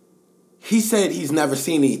 He said he's never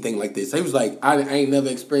seen anything like this. He was like, I ain't never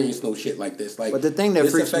experienced no shit like this. Like, But the thing that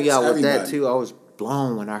this freaks me affects out with that everybody. too, I was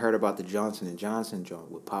blown when I heard about the Johnson & Johnson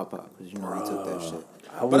joint with Pop because you know he took that shit.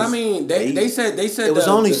 But I mean, they said It was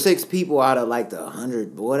only 6 people out of like the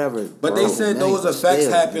 100, whatever. But they said those effects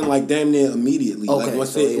happen like damn near immediately. Okay, like once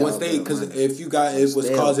so they, yeah, once they, because okay. if you got it was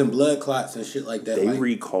Still. causing blood clots and shit like that.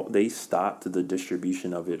 like, They stopped the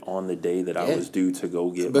distribution of it on the day that I Yeah. was due to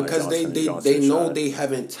go get because my Johnson & they Johnson know shot. they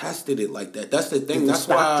haven't tested it like that. That's the thing. If the That's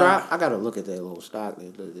stock why. drop, I gotta look at their little stock,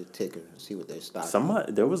 the ticker, and see what their stock.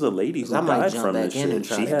 There was a lady who I might died jump from back this in and shit.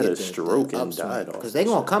 try She to had get a the stroke and upswing, died off because they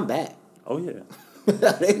gonna come back. Oh yeah.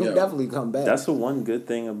 They gonna Yeah. definitely come back. That's the one good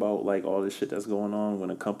thing about like all this shit that's going on.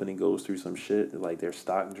 When a company goes through some shit, like their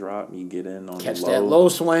stock drop, you get in on catch the that low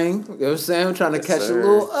swing. You know what I'm saying? I'm trying to Yes, catch sir. a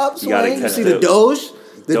little You gotta upswing. You catch see the- the Doge?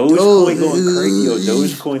 The Dogecoin going crazy. Yo,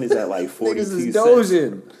 Dogecoin is at like 42 Niggas is cents.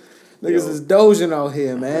 dozing. Niggas Yo. is dozing out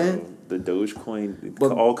here, man. The Dogecoin,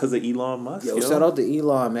 all because of Elon Musk. Yo, shout out to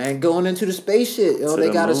Elon, man. Going into the space shit. Yo,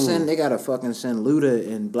 they gotta fucking send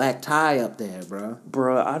Luda and Black Ty up there, bro.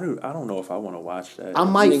 Bruh, I don't know if I want to watch that. I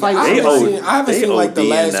might fight. I haven't seen like the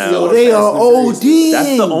last now. few. They are OD.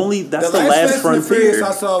 That's the last Fast and the frontier. Furious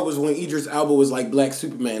I saw was when Idris Elba was like Black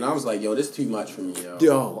Superman. I was like, yo, this too much for me, yo.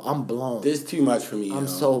 Yo, I'm blown. This too much for me. I'm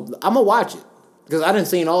gonna watch it because I didn't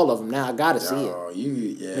seen all of them. Now I gotta see it.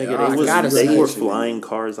 Nigga, they were flying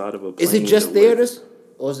cars out of a plane. Is it just theaters,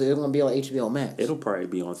 or is it gonna be on HBO Max? It'll probably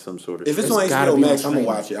be on some sort of. If it's on HBO Max, I'm gonna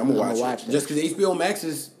watch it. I'm gonna watch it. Just because HBO Max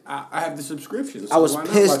is, I have the subscription. So I was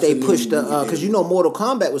pissed they pushed the because Mortal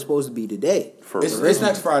Kombat was supposed to be today. It's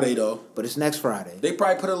next Friday though. But it's next Friday. They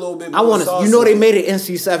probably put a little bit. I want to. They made it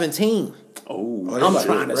NC-17. I'm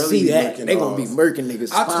trying to see that. They gonna be murking niggas.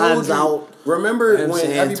 Spines out. Remember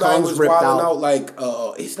when everybody was wilding out like,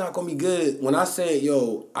 it's not gonna be good. When I said,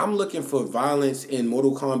 yo, I'm looking for violence in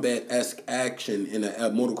Mortal Kombat-esque action in a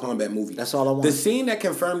Mortal Kombat movie. That's all I want. The scene that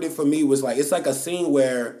confirmed it for me was like, it's like a scene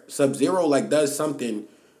where Sub-Zero like does something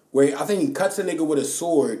where I think he cuts a nigga with a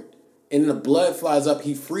sword and the blood flies up,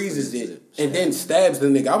 he freezes it, and then stabs the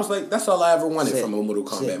nigga. I was like, that's all I ever wanted from a Mortal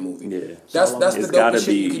Kombat movie. Yeah. That's the dopest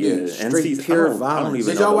shit you can do. Straight pure violence.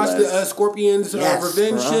 Did y'all watch the Scorpions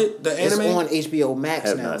Revenge shit, the anime? It's on HBO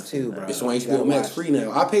Max now, too, bro. It's on HBO Max free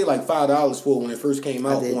now. I paid like $5 for it when it first came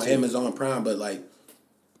out on Amazon Prime, but like...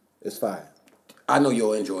 It's fire. I know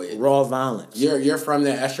you'll enjoy it. Raw violence. You're from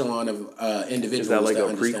that echelon of individuals. Is that like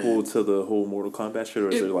a prequel to the whole Mortal Kombat shit, or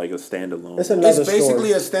is it like a standalone? It's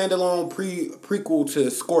basically a standalone prequel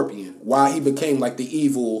to Scorpion. Why he became like the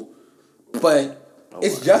evil, but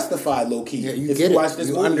it's justified low key. Yeah, if you watch this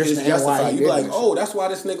movie, it's justified. You like, oh, that's why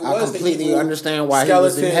this nigga was. I completely understand why he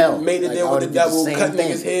was in hell. Made it there with the devil, cut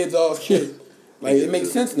niggas' heads off. Shit, like it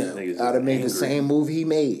makes sense now. I'd have made the same movie he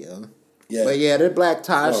made. Yeah, but yeah, the Black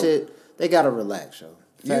Tie shit. They gotta relax, yo.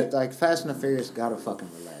 Like Fast and the Furious gotta fucking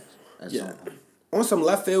relax. On some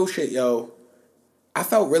left field shit, yo. I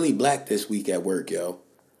felt really black this week at work, yo.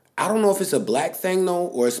 I don't know if it's a black thing though,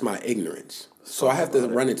 or it's my ignorance. So I have to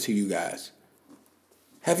run it to you guys.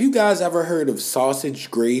 Have you guys ever heard of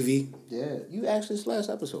sausage gravy? Yeah, you asked this last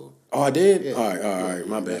episode. Oh, I did. Yeah. All right.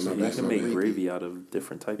 My bad. You can make gravy out of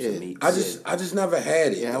different types of meats. I just never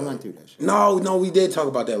had it. Yeah, I went through that shit. No, we did talk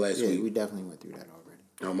about that last week. Yeah, we definitely went through that already.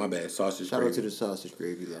 Oh, my bad. Sausage Shout gravy. out to the sausage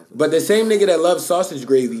gravy lover. But the same nigga that loves sausage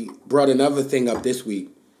gravy brought another thing up this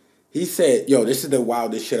week. He said, yo, this is the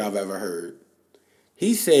wildest shit I've ever heard.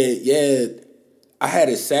 He said, yeah, I had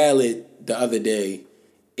a salad the other day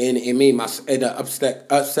and it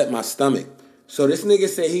upset my stomach. So this nigga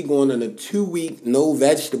said he going on a 2-week no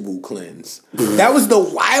vegetable cleanse. That was the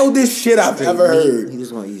wildest shit I've ever heard. He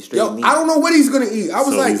just gonna eat straight meat. I don't know what he's gonna eat. I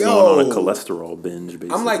was like, he's yo, going on a cholesterol binge.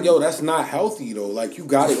 Basically, I'm like, yo, that's not healthy though. Like you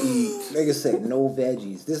gotta eat. Nigga said no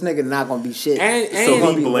veggies. This nigga not gonna be shit. And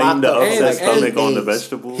so he blamed the upset stomach on the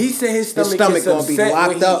vegetables. He said his stomach gonna be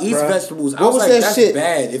locked up, eats bro. vegetables. What was that that's shit?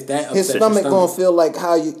 Bad if that his stomach gonna feel like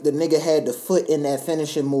how the nigga had the foot in that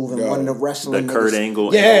finishing move and one of the wrestling. The Kurt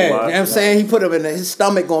Angle. Yeah, you know what I'm saying he put him in his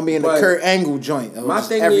stomach gonna be in the Kurt Angle joint. My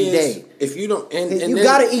thing every is, day. If you don't, and you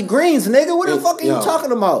gotta eat greens, nigga. What the fuck are you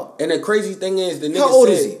talking about? And the crazy thing is, the nigga how old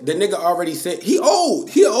is he? The nigga already said he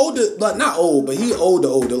old. He older, but not old, but he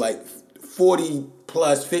older, like 40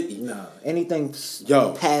 plus 50. Nah, anything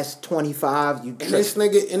past 25, you. And this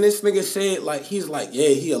nigga said like he's like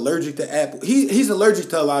he allergic to apple. He's allergic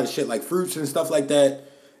to a lot of shit like fruits and stuff like that.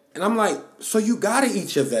 And I'm like, so you gotta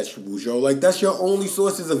eat your vegetables, yo. Like that's your only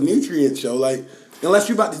sources of nutrients, yo. Like unless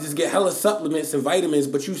you about to just get hella supplements and vitamins,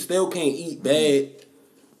 but you still can't eat bad.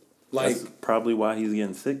 Like that's probably why he's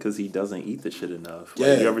getting sick because he doesn't eat the shit enough. Like,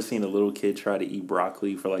 yeah. You ever seen a little kid try to eat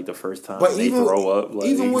broccoli for like the first time but and they throw up? Like,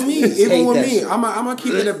 even with me, I'm gonna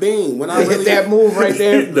keep it a bean when I really hit that move right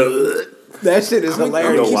there. That shit is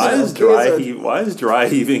hilarious. Why is dry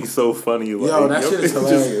heaving so funny? Like, yo, that shit is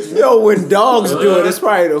hilarious. When dogs do it, it's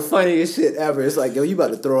probably the funniest shit ever. It's like, yo, you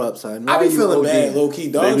about to throw up, son. I be feeling bad, low key.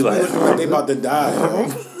 Dogs be looking like they about to die.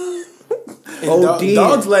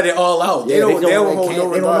 Dogs let it all out. Yeah, they don't hold no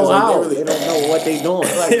regards. They don't know how. They don't know what they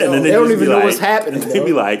doing. Like, and then they don't even know what's happening. They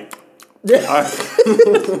be like. They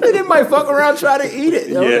might fuck around try to eat it.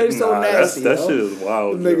 Yo. They're so nasty. That shit is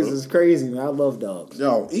wild. Them niggas is crazy, man. I love dogs.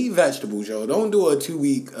 Yo, eat vegetables, yo. Don't do a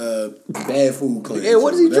 2-week bad food cleanse. Yeah,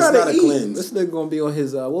 what is he trying to eat? Cleanse. This nigga gonna be on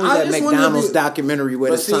his what was that McDonald's documentary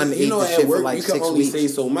where the son ate the shit for like 6 weeks? You can only say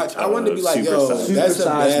so much. I wanted to be like, yo, that's a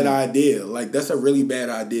bad idea. Like that's a really bad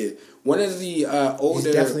idea. One of the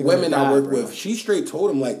older women I work with, she straight told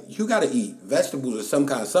him like, you gotta eat vegetables or some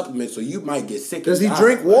kind of supplement, so you might get sick. Does he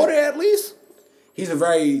drink water at least? He's a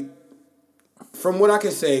very from what I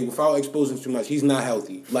can say, without exposing too much, he's not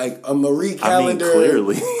healthy. Like a Marie Callender,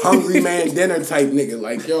 clearly. hungry man dinner type nigga.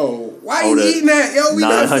 Like, yo, why you eating that? Yo, we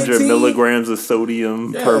got 900 15 milligrams of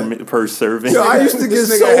sodium per serving. Yo, I used to get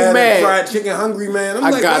This nigga so had a mad. fried chicken hungry man. I'm I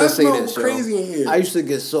like, gotta that's say no this, yo. crazy in here. I used to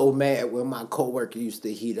get so mad when my coworker used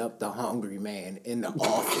to heat up the hungry man in the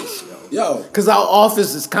office, yo. Yo. Cause our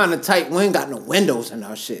office is kind of tight. We ain't got no windows in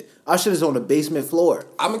our shit. Our shit is on the basement floor.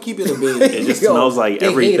 I'm gonna keep it a bean. It just Yo, smells like they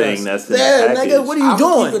hate everything us. that's in Yeah, the package. nigga, what are you I'ma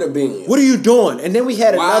doing? keep it a bean. What are you doing? And then we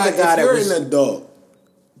had Why, another guy if that you're was. an adult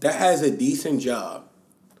that has a decent job,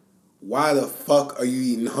 why the fuck are you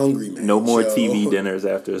eating hungry man? No more yo? TV dinners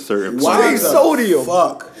after a certain Why point. the sodium.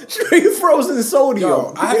 fuck? Straight frozen sodium.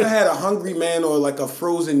 Yo, I haven't had a hungry man or like a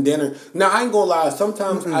frozen dinner. Now I ain't gonna lie.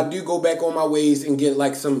 Sometimes I do go back on my ways and get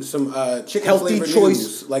like some chicken healthy flavored choice.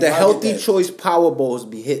 noodles. Like The I get healthy that. choice power bowls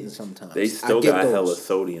be hitting sometimes. They still I get got those. hella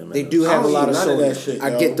sodium in They them. do I have a don't lot eat of none of sodium. that shit, I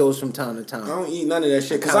yo. get those from time to time. I don't eat none of that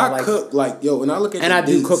shit because kinda I like cook like yo. When I look at And the I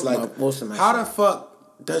do dates, cook like most of my how shit. the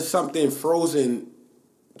fuck does something frozen?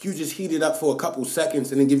 You just heat it up for a couple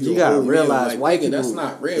seconds and then give you. You a gotta whole realize meal. Like, white nigga, people, that's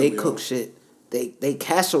not real. they yo. cook shit. They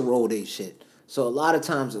casserole they shit. So a lot of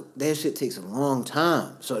times that shit takes a long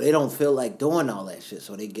time. So they don't feel like doing all that shit.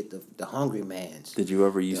 So they get the hungry mans. Did you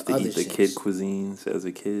ever used to other eat the shits. kid cuisines as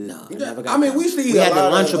a kid? No, Yeah, never got I mean, that. we used to eat We a had the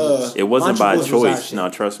lot of, Lunchables. It wasn't by Lunchables was our choice. shit. No,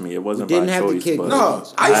 trust me, it wasn't We didn't by have the choice. kid but No, I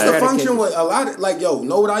used I to had a function kid with a lot of like yo.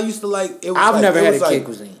 Know what I used to like? It was I've like, never it had a was kid like,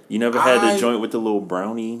 cuisine. you never had I- the joint with the little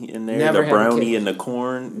brownie in there, Never the had a brownie kid. and the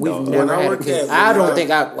corn. We've No. never I had a worked kid. at- I when don't I- think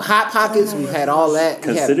Hot Pockets. We've had all that. We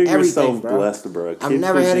Consider had everything, yourself bro. blessed, bro. I've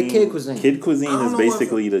never had a kid cuisine. Kid cuisine I don't is know what-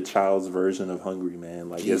 basically the child's version of Hungry Man.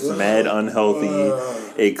 Like it's mad unhealthy.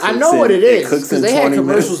 It cooks I know what it is cooks because in they had 20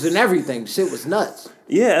 commercials minutes. and everything. Shit was nuts.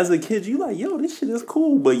 Yeah, as a kid, you like, yo, this shit is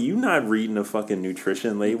cool, but you not reading the fucking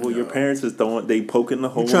nutrition label. Your parents is they poking the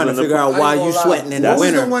holes. trying to in the figure out I why ain't you gonna lie. sweating in the What was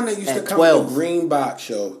winter the one that used to at come 12? in the green box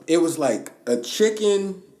show? It was like a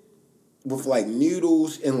chicken with like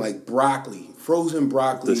noodles and like broccoli, frozen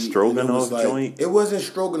broccoli. The stroganoff and it was like, joint? It wasn't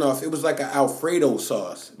stroganoff. It was like an Alfredo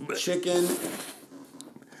sauce. Chicken.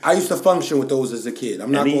 I used to function with those as a kid.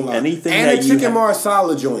 I'm not gonna lie. Anything and that the you chicken have-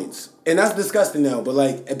 marsala joints. And that's disgusting now, but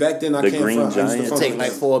like back then I The can't Green front. I used to Giant. fuck Take with like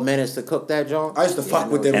them. 4 minutes to cook that joint. I used to fuck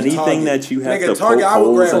with them. Anything Target. that you have Nigga, to Target, poke I would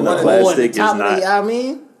holes grab in the one of Hole in those. the plastic is top of not- the, I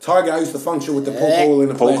mean, Target, I used to function with the poke hole in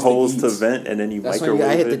the Poke plastic holes to eats. vent and then you that's when microwave you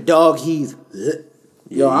gotta hit the it. dog heave.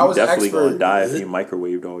 Yo, I was definitely expert. gonna die if you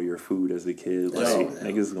microwaved all your food as a kid. Like Yo.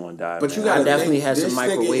 niggas gonna die. But you man. got I definitely had some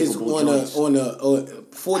microwavable joints. on a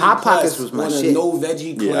 40 Hot plus, Pockets was my on shit. a no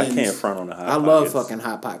veggie cleanse. Yeah, I can't front on the hot. I love Pockets. fucking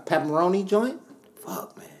Hot Pocket. Pepperoni joint?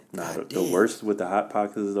 Fuck, man. Nah, God the damn. worst with the hot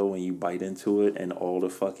pockets is though when you bite into it and all the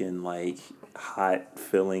fucking like hot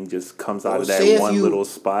filling just comes out of say that if one you- little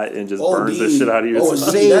spot and just OD. burns the shit out of your Oh,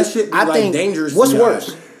 stomach. see, that shit be, I like, think dangerous What's to your worse?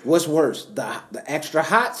 eye. What's worse? The extra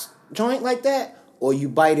hot joint like that, or you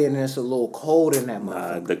bite it and it's a little cold in that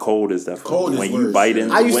motherfucker. The cold is definitely Cold is when you worse, bite yeah.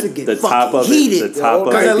 into I used to when get the top fucking of heated, it. The top yo.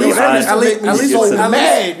 of 'Cause it. at be least- hot. at least- You at least get so to the-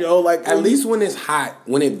 mad, yo. Like At least when it's hot,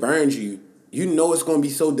 when it burns you, you know it's gonna be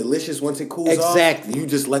so delicious once it cools off. Exactly. You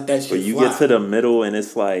just let that shit But you fly. get to the middle and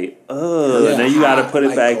it's like, Yeah, and then you gotta hot, put it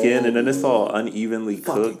like, back in, and then oh. it's all unevenly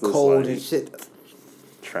fucking cooked. It's cold like, and shit.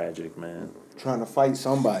 tragic, man. Trying to fight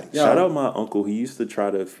somebody. Shout out my uncle. He used to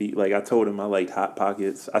try to feed. Like I told him, I liked hot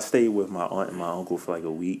pockets. I stayed with my aunt and my uncle for like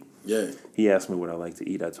a week. Yeah. He asked me what I like to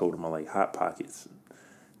eat. I told him I like hot pockets.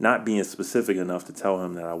 Not being specific enough to tell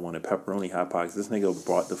him that I wanted pepperoni hot pockets. This nigga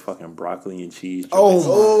brought the fucking broccoli and cheese. Oh joints.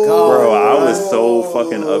 my god, Bro, I was so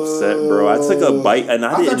fucking upset, bro. I took a bite and I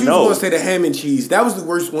I thought didn't you know. was gonna say the ham and cheese. That was the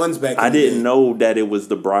worst ones back. I in the didn't day. know that it was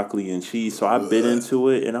the broccoli and cheese, so I bit into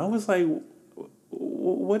it and I was like,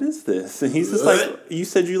 "What is this?" And he's just like, "You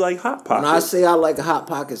said you like hot pockets." when I say I like hot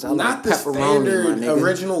pockets, I like Not the pepperoni, standard my nigga.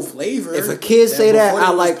 original flavor. If a kid say that, before I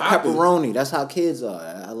they was like popping. pepperoni. That's how kids are.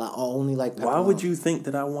 I only like pepperoni. Why would you think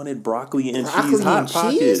that I wanted broccoli and Broccoli cheese hot and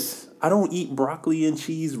pockets? cheese? I don't eat broccoli and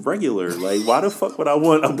cheese regular. Like, why the fuck would I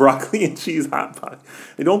want a broccoli and cheese hot pocket?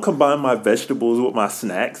 They don't combine my vegetables with my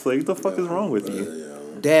snacks. Like, what the fuck is wrong with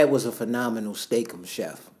you? Dad was a phenomenal steak'em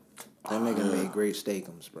chef. That nigga made great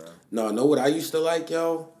steakums, bro. No, know what I used to like,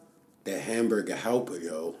 yo? That hamburger helper,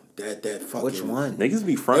 yo. That fucking. Which one? Niggas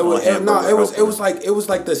be It fronting was, on hamburger it was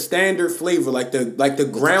like the standard flavor, like the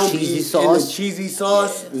ground cheesy beef sauce? and the cheesy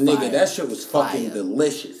sauce. Yeah, Nigga, fire. that shit was fucking Fire.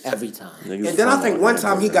 delicious. Every time. Niggas And then I front think on one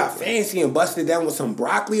time he hamburger. got fancy and busted down with some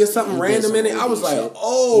broccoli or something He did random some in it. I OD was like, shit.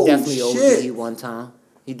 oh he definitely shit, OD one time.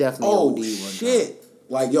 He definitely oh OD one time. shit.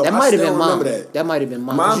 Like yo, That I might have still been mom. remember that. That might have been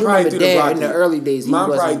mom. 'Cause Mom you probably remember threw the Dad broccoli. in the early days. He Mom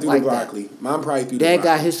probably wasn't threw like the that. broccoli. Mom probably threw the Dad broccoli.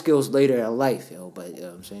 got his skills later in life, yo. But you know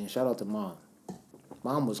what I'm saying, shout out to mom.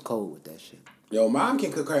 Mom was cold with that shit. Yo, mom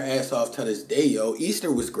can cook her ass off to this day, yo.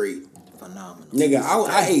 Easter was great. Phenomenal. Nigga,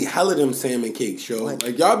 I ate hella them salmon cakes, yo.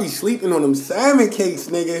 Like, y'all be sleeping on them salmon cakes,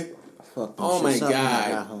 nigga. Fuck them Oh my shits up when I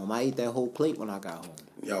God. got home. I ate that whole plate when I got home.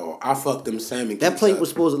 Yo, I fucked them salmon cakes That plate up. was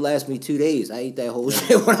supposed to last me 2 days. I ate that whole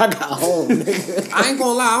shit when I got home, nigga. I ain't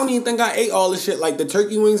gonna lie, I don't even think I ate all the shit. Like, the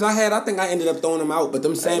turkey wings I had, I think I ended up throwing them out. But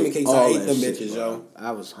them salmon cakes, I All ate that them shit, bitches, bro. yo.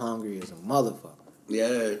 I was hungry as a motherfucker.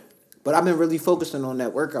 Yeah. But I've been really focusing on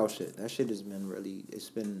that workout shit. That shit has been really, it's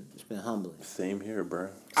been humbling. Same here, bro.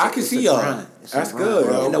 I can It's see a y'all. grind. It's a That's grind, good,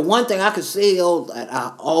 bro. yo. And the one thing I could say, yo, that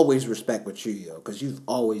I always respect with you, yo, because you've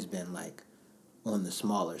always been like on the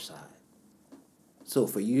smaller side. So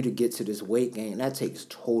for you to get to this weight gain, that takes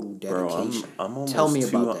total Bro, dedication. I'm almost Tell me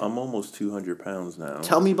about that. I'm almost 200 pounds now.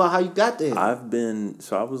 Tell me about how you got there. I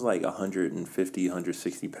was like 150,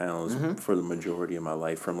 160 pounds Mm-hmm. for the majority of my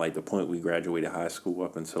life, from like the point we graduated high school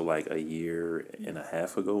up until like a year and a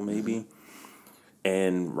half ago, maybe. Mm-hmm.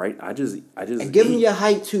 And I just and give him ate. your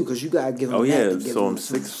height too, because you gotta give him. Oh that yeah, to give so him I'm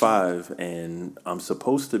some 6'5", and I'm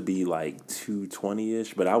supposed to be like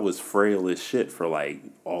 220-ish, but I was frail as shit for like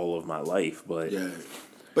all of my life. But Yeah.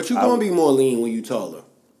 But you gonna be more lean when you taller.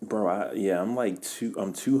 bro,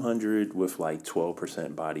 I'm 200 with like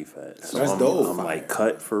 12% body fat. So That's I'm, dope. I'm like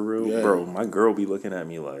cut for real, Yeah. bro. My girl be looking at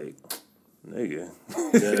me like, nigga.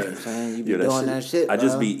 Yeah. saying you be Yeah, doing that shit. I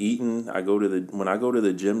just bro. be eating. When I go to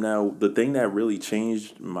the gym now, the thing that really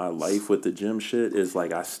changed my life with the gym shit is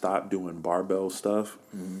like I stopped doing barbell stuff,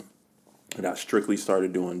 and I strictly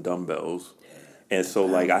started doing dumbbells. And so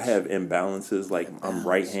like I have imbalances. Like I'm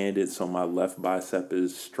right-handed, so my left bicep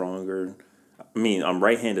is stronger. I mean, I'm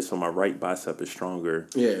right-handed, so my right bicep is stronger.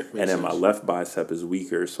 Yeah, makes and then my sense. left bicep is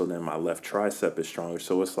weaker, so then my left tricep is stronger.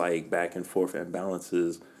 So it's like back and forth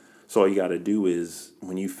imbalances. So all you got to do is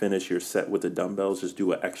when you finish your set with the dumbbells, just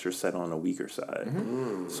do an extra set on the weaker side.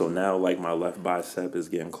 So now like my left bicep is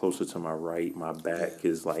getting closer to my right. My back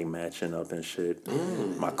is like matching up and shit.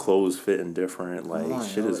 My clothes fitting different. Like Come on,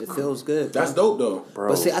 shit yo, is it feels good. That's bro. dope, though. bro.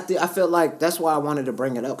 But see, I feel like that's why I wanted to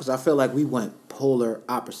bring it up, because I feel like we went polar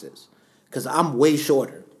opposites. Because I'm way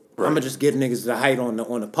shorter. Right. I'm gonna just give niggas the height on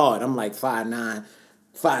the pod. I'm like 5'9",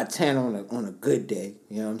 5'10" on a good day.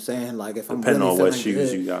 You know what I'm saying? Like if Depending I'm really on what feeling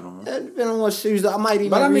shoes good. you got on. Yeah, depending on what shoes, I might even.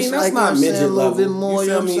 But I mean, reach, that's like, not you know what I'm saying, midget a little level. bit more. You You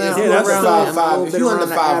know feel what I'm me? saying? If I'm you under around five there, I'm a little five, if bit you under around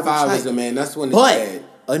the 5'5" average as a height. man, that's when it's But bad.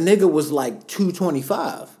 a nigga was like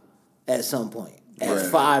 225 at some point. At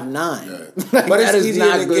Right. 5'9". Yeah. Like, But that it's is easier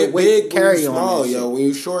not to good get weight big when carry you on small, that yo. shit. When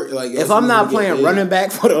you short, like If I'm not playing running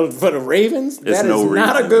back for the Ravens, that is no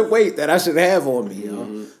not a reason. good weight that I should have on me, yo.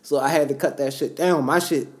 Mm-hmm. So I had to cut that shit down. My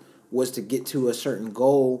shit was to get to a certain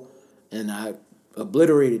goal, and I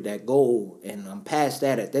obliterated that goal, and I'm past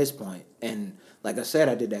that at this point. And like I said,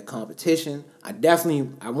 I did that competition. I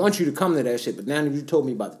want you to come to that shit. But now that you told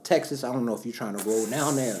me about the Texas, I don't know if you're trying to roll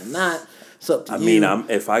down there or not. It's up to I you. mean,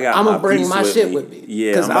 if I got I'm my gonna bring piece my with shit me, with me.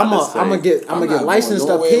 Yeah, because I'm gonna get licensed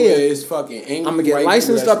up here. It's fucking angry I'ma get white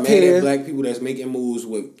licensed people up that's mad here. at black people that's making moves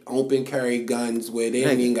with open carry guns where they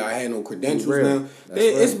ain't Nigga. even got had no credentials Real. now. That's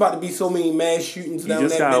It's real. about to be so many mass shootings You down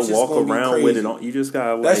just there. gotta Bitch, it's walk gonna be around crazy. with it on. You just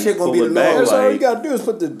gotta That like shit gonna pull be it the back. norm. That's all you Like gotta do is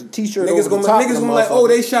put the t-shirt Niggas over the top. gonna be like, oh,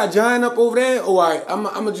 they shot Giant up over there. Oh, all right, I'm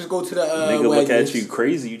gonna just go to the nigga look wagons. at you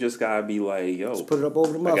crazy. You just gotta be like, yo, Just put it up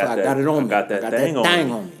over the mouth. got I that- got it on I me. got that thing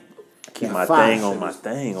on me. keep Got my five. thing on my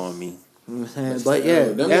thing on me. You know what I'm saying? But yeah,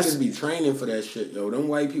 them that's niggas be training for that shit, yo. Them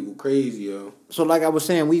white people crazy, yo. so. Like I was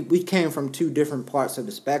saying, we came from two different parts of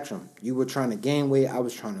the spectrum. You were trying to gain weight, I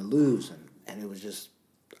was trying to lose, and it was just.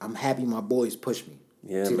 I'm happy my boys pushed me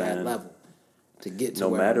Yeah, to that man. level to get to No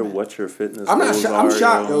where matter I'm at. what your fitness I'm not goals shocked. I'm are,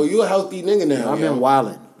 shocked, yo. You a healthy nigga now. I've yo. been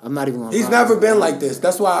wilding. I'm not even gonna He's lie. never been like this.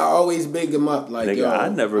 That's why I always big him up. Like, Nigga, yo, I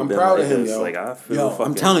never I'm been proud like of him, this. yo. Like I feel Yo, fucking.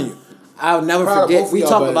 I'm telling you, I'll never Proud of both forget. of We y'all,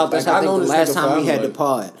 talked but, about this. like, I I think know the this last nigga time we had the forever,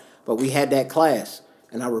 pod, but we had that class,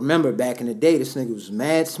 and I remember back in the day, this nigga was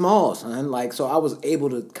mad small, son. Like, so I was able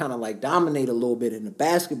to kind of like dominate a little bit in the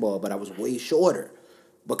basketball, but I was way shorter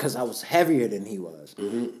because I was heavier than he was.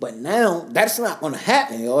 Mm-hmm. But now that's not gonna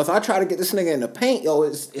happen, yo. If I try to get this nigga in the paint, yo,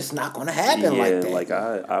 it's not gonna happen Yeah, like that. like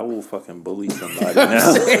I will fucking bully somebody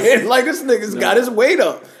now. Like this nigga's got his weight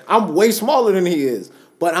up. I'm way smaller than he is,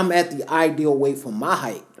 but I'm at the ideal weight for my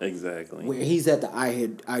height, Exactly. where he's at the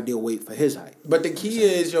ideal weight for his height. But the key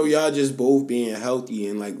is, yo, y'all just both being healthy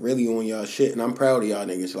and like really on y'all shit, and I'm proud of y'all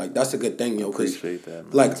niggas. Like that's a good thing, yo. 'Cause, Appreciate that,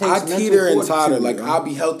 man. like It I takes mental teeter and fortitude, totter. Like yo. I'll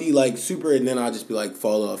be healthy, like super, and then I'll just be like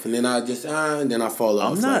fall off, and then I just and then I fall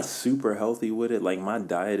off. I'm not Like, super healthy with it. Like my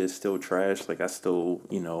diet is still trash. Like I still,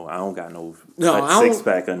 I don't got no No, I don't-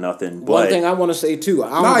 6-pack or nothing. One But thing I want to say too, I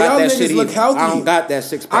don't Nah, got y'all that niggas shit look either. healthy. I don't got that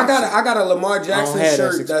 6 pack. I got a Lamar Jackson have that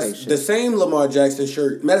shirt. six-pack That's shit. the same Lamar Jackson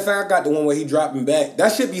shirt. Matter of fact, I got the one where he dropping back.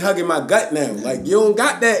 That shit be hugging my gut now. Like, you don't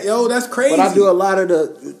got that, yo. That's crazy. But I do a lot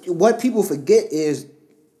of what people forget is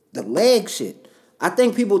the leg shit. I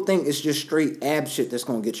think people think it's just straight ab shit that's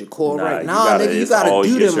gonna get your core right. Nah, nigga, you gotta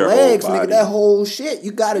do them legs, nigga. That whole shit.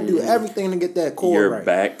 You gotta do everything to get that core right. Your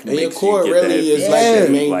back and your core really is like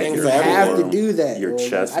the main thing for everyone. You have to do that. Your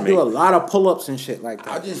chest. I do a lot of pull-ups and shit like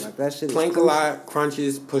that. I just like that shit plank a lot,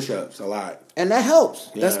 crunches, push-ups a lot. And that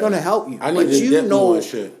helps. Yeah. That's gonna help you. I need to dip more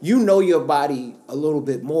shit. You know your body a little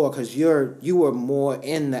bit more because you were more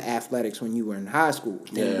in the athletics when you were in high school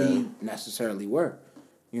than we necessarily were.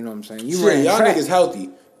 You know what I'm saying? Y'all niggas healthy.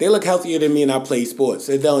 They look healthier than me and I play sports.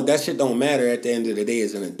 That shit don't matter at the end of the day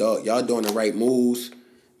as an adult. Y'all doing the right moves,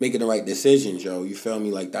 making the right decisions, yo. You feel me?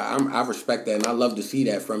 Like that. I respect that and I love to see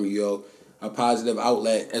that from you, yo. A positive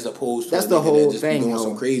outlet as opposed to that's the whole just thing, doing yo.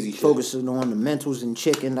 Some crazy shit. Focusing on the mentals and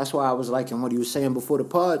chicken. That's why I was liking what he was saying before the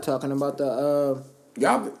pod, talking about the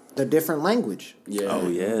different language. Yeah. Oh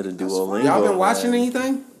yeah, the Duolingo. Y'all been watching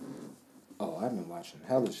anything? Oh, I've been watching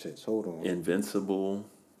hella shits. Hold on. Invincible.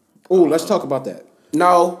 Oh, let's talk about that.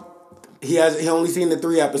 No. He only seen the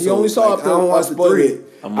 3 episodes. He only saw I don't want to spoil 3. it.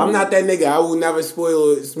 I'm not that nigga. I will never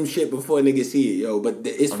spoil some shit before a nigga see it, yo. But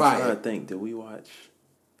it's fire. I'm trying to think. Did we watch?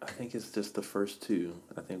 I think it's just the first 2.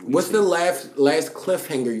 I think. What's the last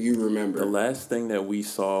cliffhanger you remember? The last thing that we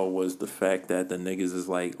saw was the fact that the niggas is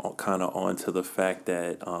like kind of on to the fact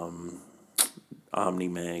that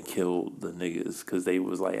Omni-Man killed the niggas because they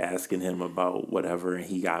was like asking him about whatever and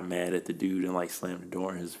he got mad at the dude and like slammed the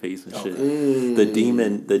door in his face and shit. The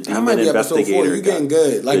demon investigator you getting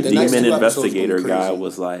good. Like the demon investigator guy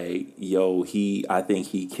was like, yo, I think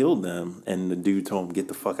he killed them, and the dude told him get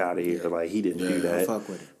the fuck out of here. Like he didn't do that. Fuck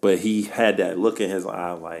with it. But he had that look in his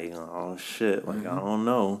eye like, oh shit, like I don't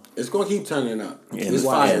know. It's gonna keep turning up. And it's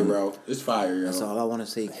fire, bro. It's fire, yo. That's all I want to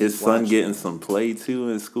say. His son getting some play too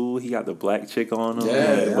in school. He got the black chick on him.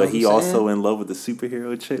 Yeah, but he also in love with the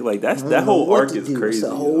superhero chick. Like that whole arc is crazy. It's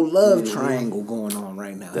a whole love triangle going on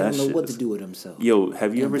right now. I don't know what to do with himself. Yo,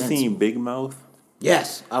 have you ever seen Big Mouth?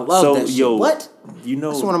 Yes, I love that shit. Yo, what? You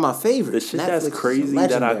know, that's one of my favorites. The shit that's crazy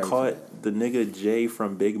that I caught. The nigga Jay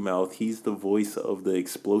from Big Mouth, he's the voice of the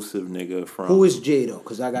explosive nigga from. Who is Jay though?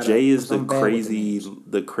 Because I got Jay is the crazy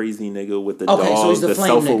nigga with the dog, so he's the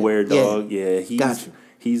self-aware dog. Yeah,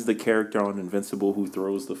 he's the character on Invincible who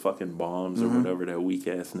throws the fucking bombs or whatever, that weak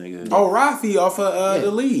ass nigga. Oh, Rafi off of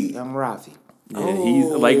the lead. I'm Rafi. Yeah, he's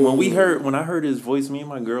like when I heard his voice, me and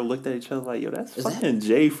my girl looked at each other like, yo, that's fucking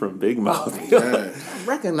Jay from Big Mouth. Yeah. I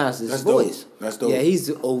recognize his voice. That's dope. Yeah, he's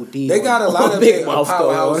the OD. They got a lot of Big Mouth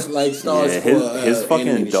powerhouse like stars. Yeah, his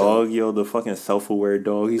fucking dog, yo, the fucking self-aware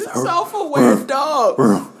dog. He's self-aware dog.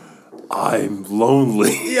 I'm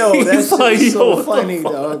lonely. Yo, that's like, so funny,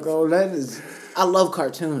 dog. Bro, that is. I love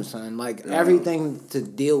cartoons, son. Like everything to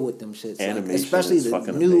deal with them shits. Animation, like, especially is the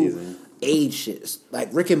fucking new amazing. Age shit. Like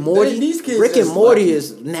Rick and Morty. These kids Rick and Morty lucky.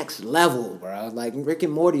 is next level, bro. Like Rick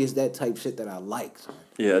and Morty is that type shit that I like. Son.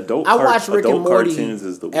 Yeah, I watch Rick and Morty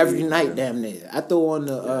is the every night, damn near. I throw on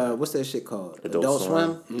the what's that shit called? Adult Swim.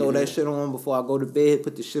 Mm-hmm. Throw that shit on before I go to bed.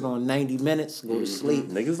 Put the shit on 90 minutes. Go to sleep.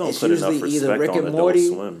 Niggas don't it's put enough usually respect Rick on and Adult Morty.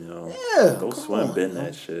 Swim, yo. Yeah, Adult Swim been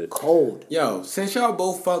that shit. Cold. Yo, since y'all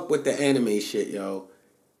both fuck with the anime shit, yo,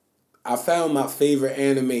 I found my favorite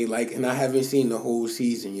anime, like, and I haven't seen the whole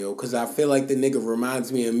season, yo, because I feel like the nigga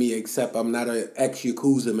reminds me of me, except I'm not an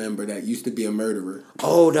ex-Yakuza member that used to be a murderer.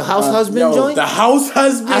 Oh, the House Husband joint? The House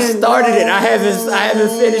Husband. I started it. I haven't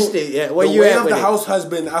finished it yet. Where you at with the it? House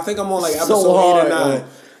Husband, I think I'm on like So episode hard, 8 or 9.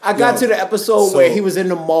 I got to the episode where he was in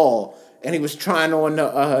the mall and he was trying on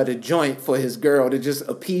the joint for his girl to just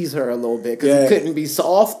appease her a little bit because he couldn't be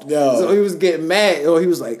soft. So he was getting mad. Or he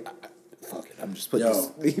was like, fuck it, I'm just putting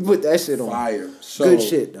this. He put that shit on. Fire. So, good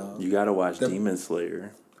shit, dog. You gotta watch Demon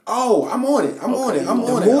Slayer. Oh, I'm on it. I'm on it.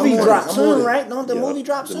 The movie drops soon, right? Don't the movie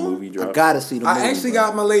drop soon? Movie drops. I gotta see the movie. I actually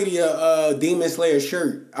got my lady a Demon Slayer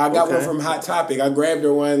shirt. I got one from Hot Topic. I grabbed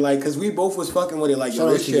her one, like, because we both was fucking with it, like, yo,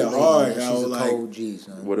 this shit hard. She's a cold G,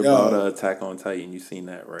 son. What about Attack on Titan? You seen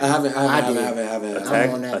that, right? I haven't. Attack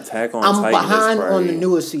on I'm Titan behind is probably, on the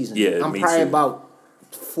newest season. Yeah, I'm me probably too. about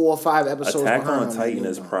 4 or 5 episodes Attack behind on Titan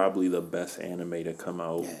is probably the best anime to come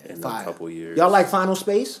out in a couple years. Y'all like Final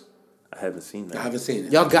Space? I haven't seen that. I haven't seen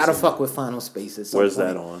it. Y'all gotta fuck with Final Space at some Where's point.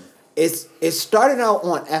 that on? It started out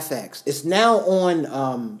on FX. It's now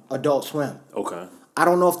on Adult Swim. Okay. I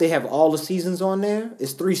don't know if they have all the seasons on there.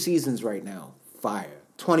 It's 3 seasons right now. Fire.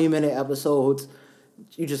 20-minute episodes.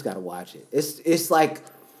 You just gotta watch it. It's like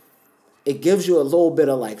it gives you a little bit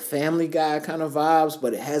of like Family Guy kind of vibes,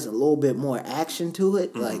 but it has a little bit more action to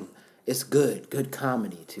it. Like it's good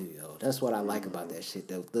comedy too, yo. That's what I like about that shit.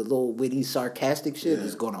 The little witty, sarcastic shit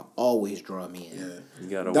is gonna always draw me in. Yeah. You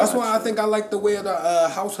gotta That's watch why I that. think I like the way of the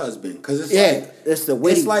house husband, because it's it's the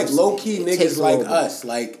witty. it's like low key it niggas takes a like little bit. us.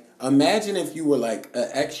 Like, imagine if you were like an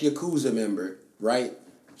ex Yakuza member, right?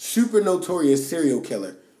 Super notorious serial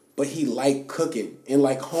killer, but he liked cooking and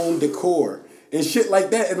like home decor and shit like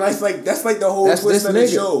that. And that's like the whole That's twist this of the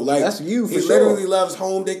nigga. show. Like, That's you for he sure. literally loves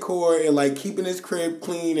home decor and like keeping his crib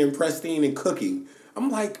clean and pristine and cooking. I'm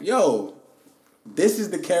like, yo, this is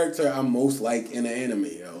the character I'm most like in an anime,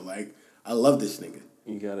 yo. Like, I love this nigga.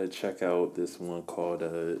 You gotta check out this one called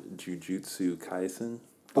Jujutsu Kaisen.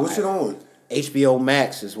 What's it on? HBO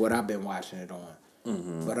Max is what I've been watching it on.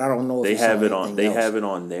 But I don't know if They it's have it on. anything They else. have it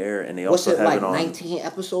on there, and they What's also it have like? it on 19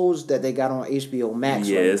 episodes that they got on HBO Max.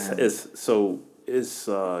 Yeah, right now. it's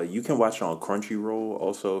you can watch it on Crunchyroll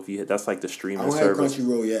also if you that's like the I streaming don't have service.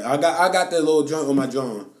 Crunchyroll yet. I got that little joint on my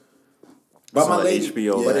joint. But It's my on lady,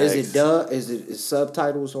 HBO But is Max. it dub? Is it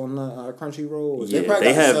subtitles on the Crunchyroll? Or is Yeah, it- probably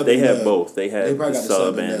they got the have sub they and have dub. both. They have They probably got the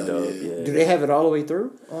sub and dub. yeah. Yeah. Do they have it all the way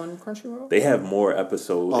through on Crunchyroll? They have more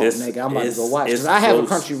episodes. Oh, It's- nigga, I'm about to go it's- watch it's because I have a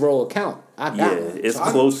close- Crunchyroll account. I got Yeah, one. it's So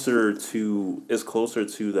I- closer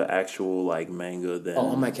to the actual like manga than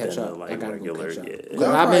Oh, I might catch than up. The, like I gotta go regular. catch up. Yeah. But Y'all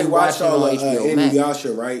I've probably been watched watching all on of HBO Max.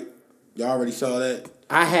 Inuyasha, right? Y'all already saw that?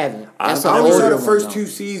 I haven't. I That's I an only saw older the first one, two though.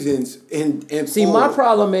 seasons and See, my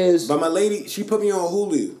problem is But my lady, she put me on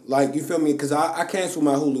Hulu. Like, you feel me? Because I canceled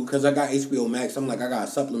my Hulu because I got HBO Max. I'm like, I got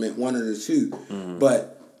to supplement one of the two. Mm-hmm.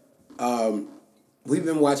 But we've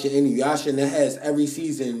been watching Inuyasha, and it has every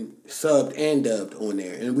season subbed and dubbed on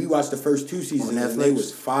there. And we watched the first two seasons, and they Netflix?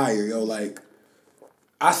 was fire, yo. Like,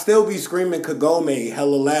 I still be screaming Kagome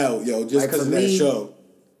hella loud, yo, just Like, because for of that me, show.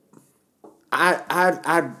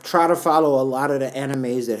 I try to follow a lot of the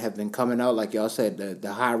animes that have been coming out, like y'all said,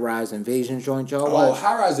 the High Rise Invasion joint y'all Oh, watch.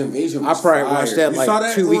 High Rise Invasion I was probably fire. watched that You like saw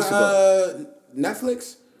that 2 weeks on, ago.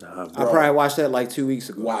 Netflix? Nah, I probably watched that like 2 weeks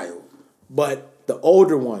ago. Wild. But the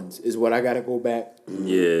older ones is what I got to go back. yeah,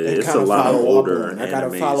 and it's a kinda lot of follow up older on. I gotta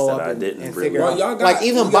animes follow that up I and didn't figure really. out. Well, y'all got, Like,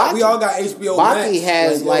 even we Baki. all got HBO Baki Max.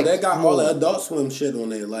 has, yo, like, they got all the more. Adult Swim shit on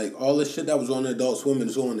there. Like, all the shit that was on the Adult Swim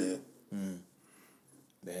is on there.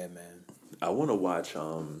 Yeah, man. I want to watch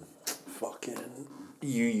fucking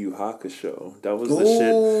Yu Yu Hakusho. That was the Ooh,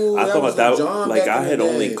 shit. I that thought was that with John like back I in had the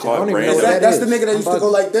only day. I caught don't even know random. what that That's is. the nigga that used to I'm go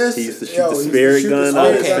like this. He used to shoot Yo, the he used to spirit shoot gun the out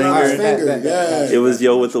spirit his gun out his finger. finger. Yeah. It was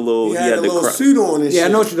yo with the little. He had a little cra- suit on and Yeah, I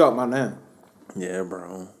shit. know what you're talking about now. Yeah,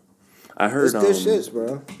 bro. I heard It's good shits,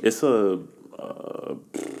 bro. It's a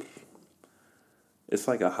it's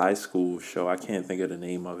like a high school show. I can't think of the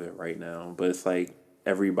name of it right now, but it's like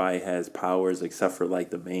everybody has powers except for like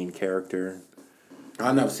the main character.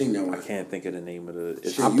 I never seen that I one. can't think of the name of the.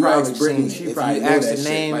 It's Shit, I've you probably asked Brittany, seen it. she If probably you know ask that the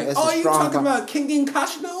shit. name, Like, it's a oh, you strong talking po- about King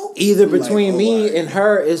Kashno? Either Like, between oh, me alright. and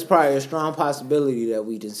her, it's probably a strong possibility that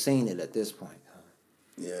we done seen it at this point.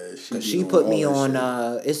 Yeah, Cause she put me on.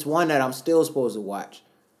 It's one that I'm still supposed to watch.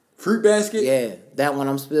 Fruit Basket? Yeah, that one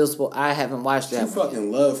I'm still supposed. I haven't watched You that one.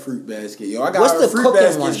 fucking love Fruit Basket. Yo, I got What's her the a Fruit cooking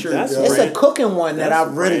Basket one? shirt. That's yo. It's a random. cooking one that I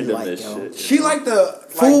That's really random like, as yo. shit. She like the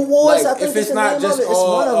Food Wars, I think if it's it's the not name just of it. It's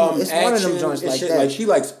all one of them- it's one of them action joints and like shit. that. Like she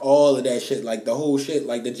likes all of that shit, like the whole shit,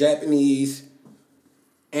 like the Japanese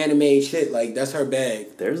anime shit. Like that's her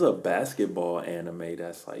bag. There's a basketball anime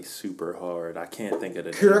that's like super hard. I can't think of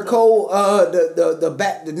the name of it. Kuroko,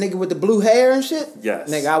 the nigga with the blue hair and shit. Yes.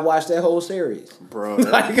 Nigga, I watched that whole series. Bro,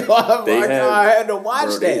 Like, they I had to watch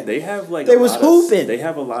bro, that. They have like They a was lot hooping. Of, they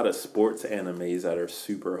have a lot of sports animes that are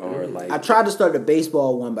super hard. Like I tried to start the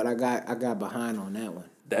baseball one, but I got behind on that one.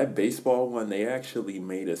 that baseball one, they actually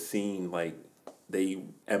made a scene like they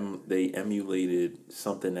emulated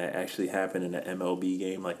something that actually happened in an MLB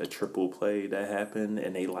game, like a triple play that happened,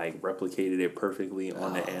 and they like replicated it perfectly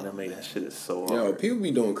on the anime. That shit is so hard. Yo, people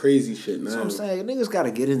be doing crazy shit, man. That's what I'm saying. Niggas got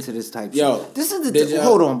to get into this type Yo, shit. This is did y'all-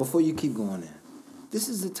 hold on before you keep going there. This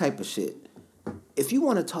is the type of shit. If you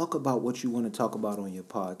want to talk about what you want to talk about on your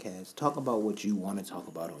podcast, talk about what you want to talk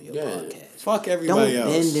about on your podcast. Fuck everybody Don't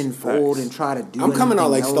else. bend and fold Facts. and try to do I'm coming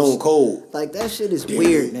out like anything else. Stone Cold. Like that shit is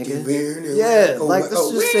weird, nigga. Yeah, like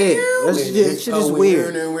let's just say it. That shit is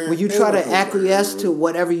weird. When you try to acquiesce to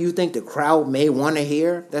whatever you think the crowd may want to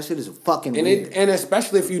hear, that shit is fucking And weird. and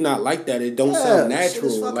especially if you're not like that, it don't Yeah, sound that shit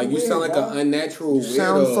is natural. fucking Like you weird, sound like dog. an unnatural You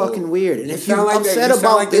sound weirdo. fucking weird. And You if you're sound like that- upset you sound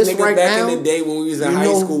about like the this nigga right back now, in the day when we was in you high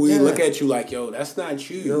know- school, we yeah. look at you like, yo, that's not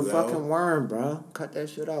you. you're a yo. fucking worm, bro. Cut that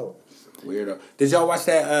shit out. Weirdo. Did y'all watch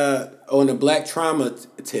that on the Black Trauma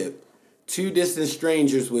tip? Two Distant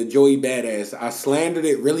Strangers with Joey Badass. I slandered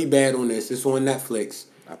it really bad on this. It's on Netflix.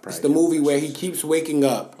 It's the movie where he keeps waking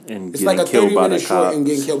up. And it's like a getting killed by 30-minute the short cops. and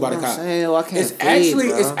getting killed by the You know what cop. I'm saying? I can't It's fade,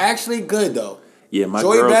 bro. actually good though. Yeah, my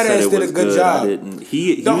Joey girl said Badass it did a was good job. I didn't.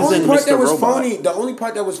 He The was only in part Mr. that was Robot. phony. The only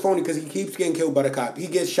part that was phony because he keeps getting killed by the cop. He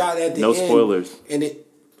gets shot at the No end. spoilers. And it.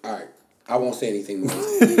 All right, I won't say anything more.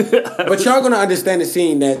 But y'all gonna understand the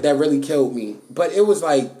scene that really killed me. But it was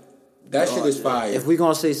like that shit is fire. If we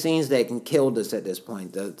gonna say scenes that can kill us at this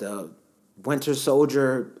point, the Winter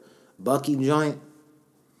Soldier Bucky joint.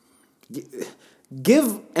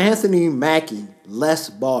 Give Anthony Mackie less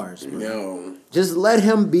bars, bro. Yo, Just let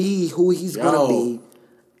him be who he's gonna be,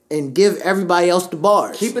 and give everybody else the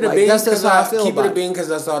bars. keep it a bean. That's how I feel Keep about it a bean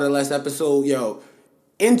because I saw the last episode. Yo,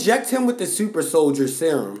 inject him with the super soldier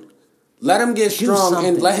serum. Let him get strong and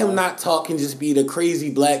something, let him bro. not talk and just be the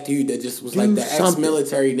crazy black dude that just was Do like the something.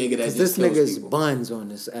 ex-military nigga that just This kills nigga's people. buns on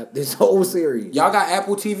this whole series. Y'all got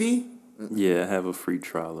Apple TV? Yeah, I have a free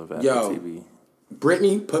trial of Apple Yo. TV.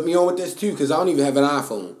 Brittany, put me on with this too, because I don't even have an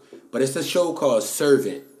iPhone. But it's a show called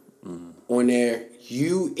Servant. On there,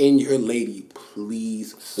 you and your lady,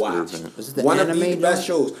 please watch. Servant. Is it the One of the anime best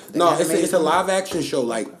joint? shows. The No, anime it's a joint? live action show.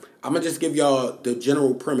 Like, I'm gonna just give y'all the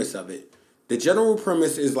general premise of it. The general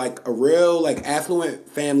premise is like a real like affluent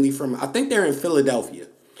family from I think they're in Philadelphia,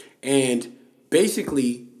 and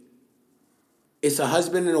basically, it's a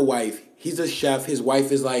husband and a wife. He's a chef. His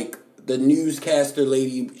wife is like the newscaster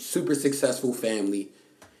lady, super successful family,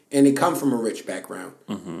 and they come from a rich background.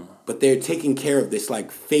 But they're taking care of this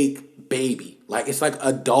like fake baby, like it's like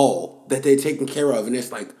a doll that they're taking care of, and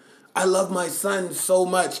it's like, I love my son so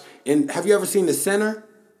much. And have you ever seen The Sinner?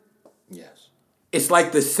 Yes. It's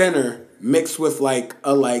like The Sinner mixed with like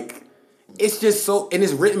a like, it's just so, and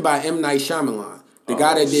it's written by M. Night Shyamalan, the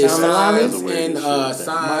guy that did Shyamalan? Signs and My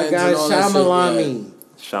Signs guy and all that shit. Yeah. Shyamalami.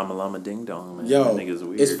 Shamalama Ding Dong, man. Yo, that nigga's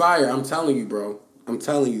weird. it's fire. I'm telling you, bro. I'm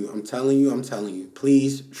telling you.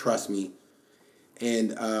 Please trust me.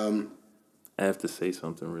 And I have to say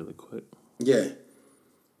something really quick. yeah.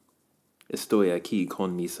 Estoy aquí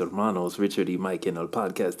con mis hermanos Richard y Mike en el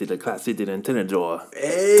podcast de la clase de entrenador.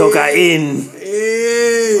 Hey, Toca in.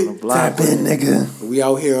 hey. Tap in, nigga. We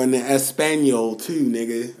out here on the Espanol too,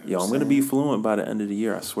 nigga. Yo, I'm gonna be fluent by the end of the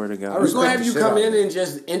year. I swear to God. We're gonna have the you shit come out in of and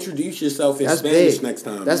just introduce yourself in That's Spanish big. next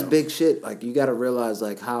time. That's yo. big shit. Like you gotta realize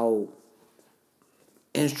like how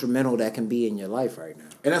instrumental that can be in your life right now.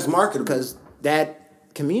 And that's marketable. Because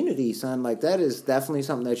that community, son, like that is definitely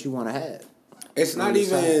something that you want to have. It's not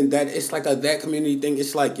even that. It's like that community thing.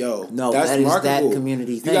 It's like, yo, No, that's that is that marketable.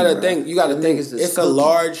 community thing, You gotta bro. think. You gotta Them think. niggas is It's a spooky.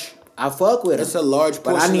 large. I fuck with it. It's a large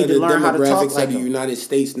But portion I need of to the learn how to talk demographics like of the them. United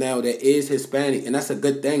States now that is Hispanic, and that's a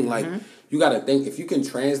good thing. Like you got to think if you can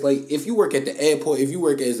translate. If you work at the airport, if you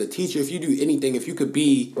work as a teacher, if you do anything, if you could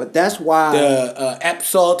be But that's why the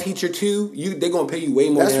EPSOL teacher too, they're gonna pay you way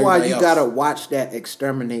more. that's than why everybody you else. gotta watch that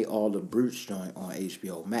Exterminate All the Brutes joint on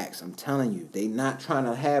HBO Max. I'm telling you, they not trying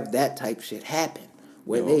to have that type shit happen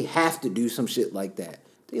where they have to do some shit like that.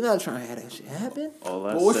 They not trying to have that shit happen. All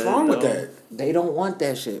I But what's said, wrong with though, that? They don't want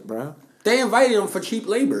that shit, bro. They invited them for cheap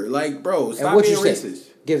labor. Like, bro, stop And what being you say? racist.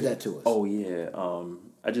 Give that to us. Oh yeah.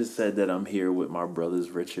 I just said that I'm here with my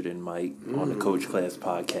brothers Richard and Mike on the Coach Class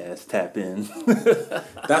podcast. Tap in.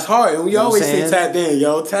 That's hard, and we know what always I'm say saying? tap in,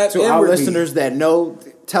 yo. Tap To in our with me. listeners that know,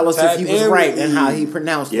 tell us Tap if he was in with right and me. how he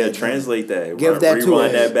pronounced it. Yeah, translate that. Give that to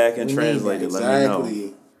Rewind us. that back and We need translate that. it. Let me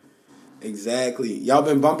know. Exactly. Y'all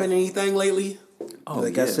been bumping anything lately? Oh,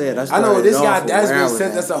 Like yeah, I said, man. I I know started this off guy with where I Desmond was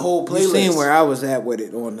sent at. us a whole You seen playlist. where I was at with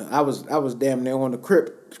it on the, I was damn near on the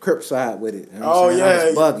crip side with it. You know what Oh, I'm saying? I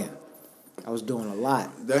was yeah. bugging. I was doing a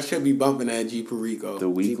lot. That should be bumping at G Perico. The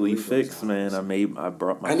weekly Rico's fix, man. I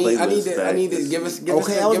brought my I need playlist back. to this give us week. give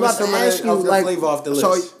Okay, us I was give about us to some ask you of the like, flavor off the so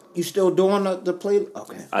list. you still doing the play?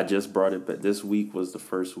 Okay. I just brought it, but this week was the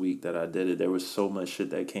first week that I did it. There was so much shit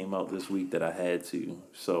that came out this week that I had to.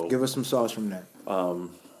 So Give us some sauce from that.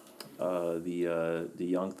 the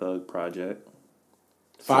Young Thug project,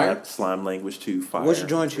 Fire? Slime Language 2, fire. Which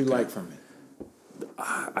joint you like from it?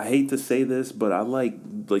 I hate to say this, but I like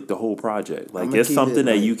the whole project. Like I'ma it's keep something it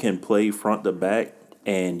that light. you can play front to back,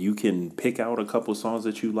 and you can pick out a couple songs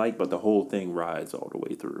that you like, but the whole thing rides all the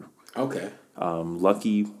way through. Okay.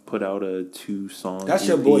 Lucky put out a 2-song. That's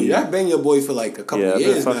your EP. boy. That's been your boy for like a couple Yeah, I've been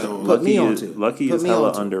years fucking. now. Put Lucky me on is, to. Lucky Put is me hella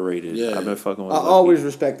on to. underrated. Yeah. I've been fucking with I Lucky. always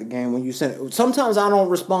respect the game when you send it. Sometimes I don't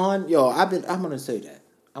respond. Yo, I'm gonna say that.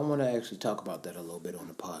 I want to actually talk about that a little bit on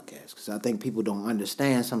the podcast because I think people don't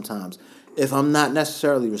understand sometimes. If I'm not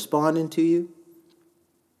necessarily responding to you,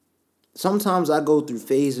 sometimes I go through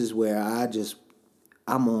phases where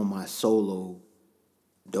I'm on my solo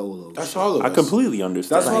Dolo. That's all of us. I completely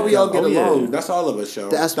understand. That's why we all get yeah. along. That's all of us, yo.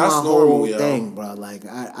 That's my normal, whole yo. thing, bro. Like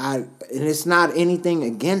and it's not anything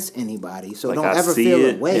against anybody, so Like, don't I ever see feel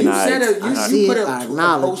it, away. and You I- said it. I You see put it, a I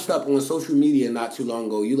acknowledge post up on social media not too long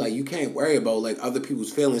ago. You like you can't worry about like other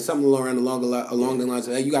people's feelings. Something along the lines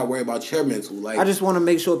of hey, you got to worry about your mental. Like I just want to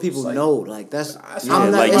make sure people like- know, like that's. Yeah,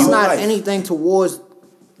 I'm not, like it's you- not life. anything towards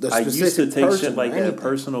the I specific used to take person shit like or that anything.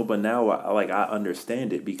 personal, but now I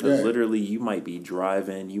understand it because Yeah. literally you might be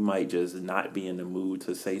driving, you might just not be in the mood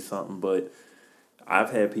to say something, but I've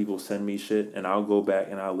had people send me shit and I'll go back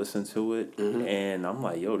and I'll listen to it and I'm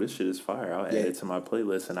like, yo, this shit is fire. I'll add it to my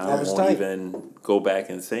playlist and I That's won't tight. even go back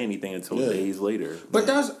and say anything until days later. But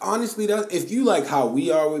that's honestly that if you like how we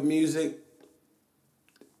are with music,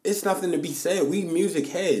 it's nothing to be said. We music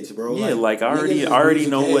heads, bro. Yeah, like, I niggas already- is I already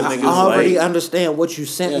music know heads. what I niggas already like- understand what you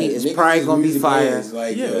sent me. It's niggas probably is gonna be music fire. heads,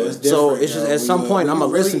 like, Yeah. yo, it's So different, it's just yo. at some point when I'ma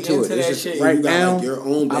you really listen to it. into It's that just shit, right you got, now, like, your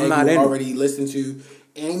own bag I'm not you in it. already listen to,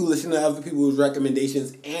 and you listen to other people's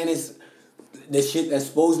recommendations, and it's the shit that's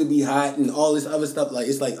supposed to be hot and all this other stuff. Like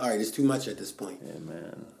it's like all right, it's too much at this point. Yeah,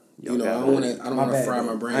 man. You know, I don't want to fry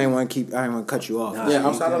my brain. I ain't want to cut you off. Nah. Yeah, You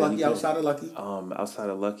outside good, of you lucky, good. outside of lucky. Outside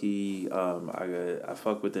of Lucky, I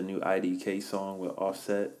fuck with the new IDK song with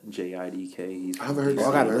Offset, JIDK. He's I haven't heard Oh, I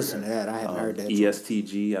that. gotta listen to that. I haven't heard that.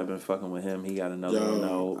 ESTG, I've been fucking with him. He got another one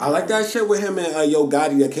out. I like that shit with him and Yo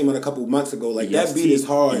Gotti that came out a couple months ago. Like that beat is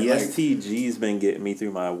hard. Like, ESTG's been getting me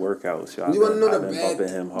through my workouts. So you want to know I've the been bad,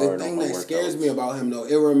 bumping him the hard thing on my that scares workouts. me about him though?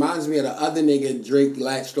 It reminds me of the other nigga Drake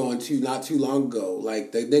latched on to not too long ago.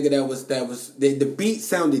 Like the nigga that was the beat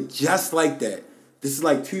sounded just like that. This is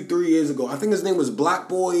like 2-3 years ago. I think his name was Block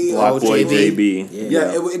Boy. Block Boy JB. JB.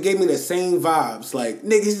 Yeah, it gave me the same vibes. Like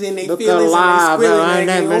niggas in they Look feelings alive, and they I squealing ain't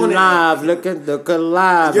like they on been it. live. Look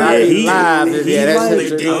alive, Yeah, I be he- live. he Yeah,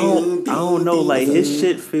 that's like- it. I don't know. Like his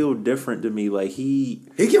shit feel different to me. Like He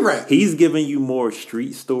can rap. he's giving you more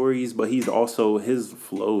street stories, but he's also his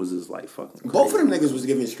flows is like fucking. Both of crazy. them niggas was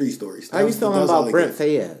giving street stories. How you That feeling was all about they Brent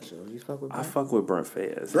gave. Fayez? You fuck with I Brent? fuck with Brent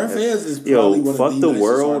Fayez. Brent Fayez is Yo, probably one of fuck the the nicest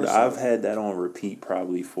world. artists. I've had that on repeat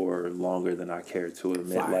probably for longer than I care to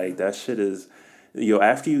admit. Fire. Like that shit is. Yo,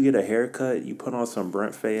 after you get a haircut, you put on some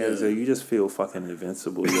Brent Fayez, Yeah. yo, you just feel fucking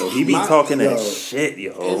invincible, yo. He be My- talking that yo. shit,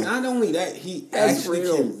 yo. And not only that, he That's actually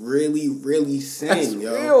real. can really sing, That's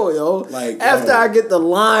yo. real, yo. Like, After yo. I get the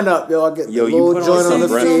lineup, yo, I get Yo, the you little put joint on on the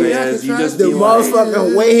some Brent feet. Fayez, you just The be like,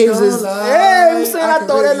 motherfucking waves is. Yeah, I'm saying I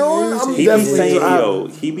throw that on. I'm he be definitely saying, driving. yo,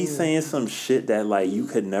 he be saying some shit that like you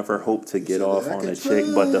could never hope to get off on a chick,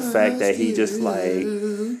 but the fact that he just like,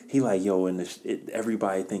 he like, yo, and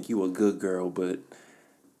everybody think you a good girl, but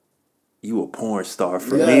you a porn star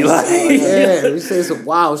for me, like. Yeah, we say some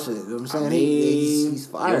wild shit. You know what I'm saying? He's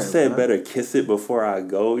Yo fire. said man. better kiss it before I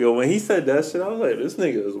go. Yo, when he said that shit, I was like, this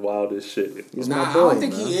nigga is wild as shit. He's Nah, my I boy, don't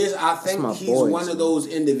think man. he is. I think my he's boy, one son. of those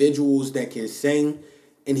individuals that can sing,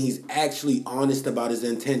 and he's actually honest about his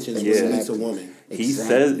intentions Yeah. when he meets a woman. He Exactly.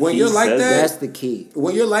 says When he you're like says that- That's the key.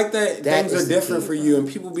 When you're like that, That things is are the different key, for you, and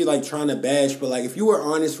people be like trying to bash, but like if you were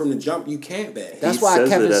honest from the jump, you can't bash. That's he why says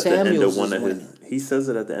Kevin it at the end Samuels of one is of his. winning. He says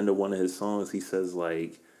it at the end of one of his songs. He says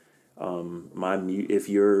like, if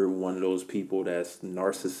you're one of those people that's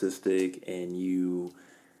narcissistic and you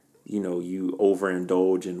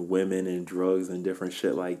overindulge in women and drugs and different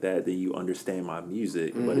shit like that, then you understand my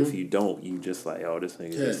music. But if you don't, you just like, oh, this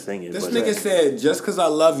nigga just singing. This But nigga said, just because I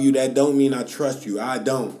love you, that don't mean I trust you. I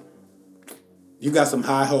don't. You got some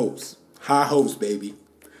high hopes. High hopes, baby.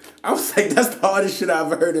 I was like, that's the hardest shit I've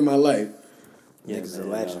ever heard in my life. yeah, Niggas a man,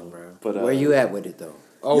 legend, bro. But Where you at with it though?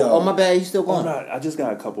 Oh, Yo. oh my bad. You still Oh, going? no, I just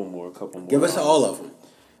got a couple more. Give us all of them.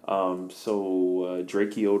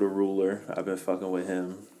 Drake Yoda Ruler. I've been fucking with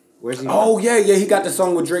him. Where's he? Oh, yeah, he got the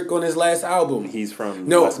song with Drake on his last album. He's from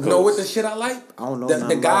No, West Coast. know what the shit I like? I don't know The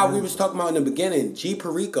nothing guy about we him. was talking about in the beginning, G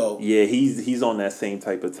Perico. Yeah, he's on that same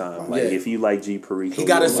type of time. Like Yeah. if you like G Perico, He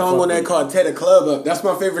got a song on there called Tear the Club Up. That's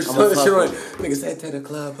my favorite song. a That shit on. fuck Nigga said Tear the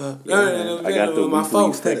Club Up. Yeah, man. I got the my weekly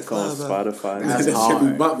folks Tear the text on Club Up. Spotify. That's That shit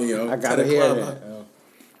hard. be bumping, yo. I Tear gotta the hear Club that.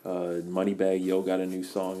 Up. Moneybag Yo got a new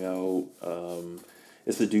song out.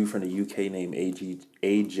 It's a dude from the UK named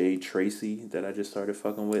AJ Tracy that I just started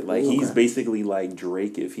fucking with. Like he's basically like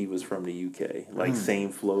Drake if he was from the UK. Like same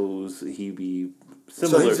flows. He be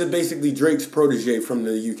similar. So he's basically Drake's protege from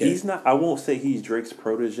the UK. He's not. I won't say he's Drake's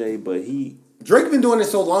protege, but he. Drake been doing it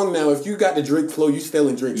so long now. If you got the Drake flow, you still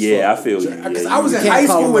in Drake's flow. Yeah, I feel you. Because Yeah, I was you in can't high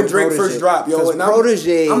call school him when a Drake protege. first dropped, yo. 'Cause And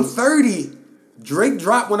proteges- I'm 30. Drake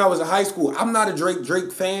dropped when I was in high school. I'm not a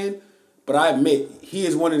Drake fan, but I admit he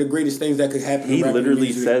is one of the greatest things that could happen. He to rap literally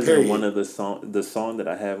music, says period. in one of the song that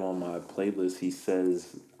I have on my playlist, he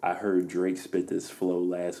says, I heard Drake spit this flow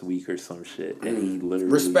last week or some shit, and he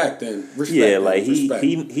literally respect. Yeah, like respect.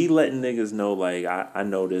 he letting niggas know like I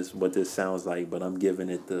know what this sounds like, but I'm giving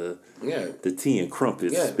it the tea and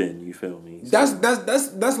crumpet spin. You feel me?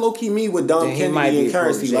 That's low key me with Dom Kennedy and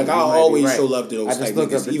Currency. Like I He might be always right. show love to those I type just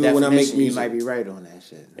look up niggas, the even when I make definition, music. You might be right on that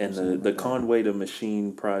shit. And the Conway the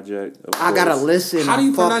Machine project. Of I gotta course. listen. How do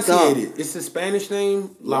you fucked pronounce up. it? It's a Spanish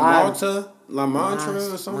name, La Mantra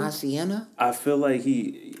or something. La Siena? I feel like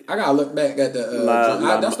he I gotta look back at the.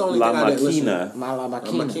 that's the only La thing I didn't listen to. Machina. La La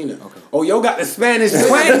Maquina. Machina. Okay. Oh, yo got the Spanish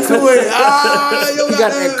twang to it. Ah, yo You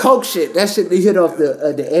got that coke shit. That shit hit off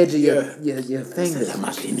the edge of your finger.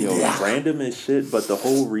 Yo, random as shit, but the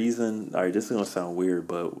whole reason, all right, this is gonna sound weird,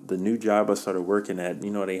 but the new job I started working at,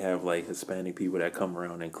 you know, they have like Hispanic people that come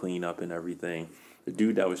around and clean up and everything. The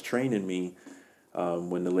dude that was training me,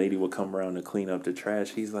 when the lady would come around to clean up the trash,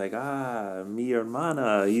 he's like, mi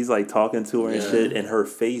hermana. He's like talking to her and shit, and her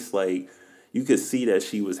face, like, you could see that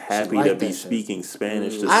she was happy like to be that shit. speaking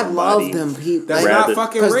Spanish to I somebody. love them people. That's Rather- not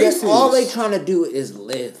fucking 'Cause racist. all they trying to do is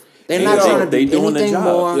live. They're Yo, not trying to they do doing the anything job.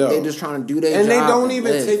 more. Yo. They're just trying to do their And job. they don't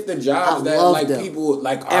even live. take the jobs I that love like them. people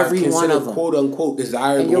like are Every one considered of them. quote unquote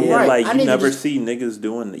desirable. And you're Yeah, right. like I you need to never just see niggas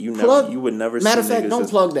doing that. You would never Matter see of fact, niggas don't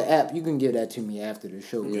just- plug the app. You can give that to me after the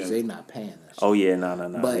show because Yeah. they not paying that shit. Oh yeah,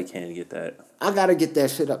 no, But- they can't get that. I gotta get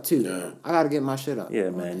that shit up too. Yeah. I gotta get my shit up.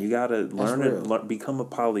 Yeah, man, you gotta learn it. real. Become a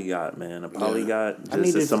polyglot, man. A polyglot I need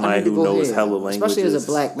just is to- somebody I need to who go knows ahead, hella yo. languages. Especially as a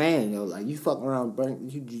black man, yo, like you fucking around,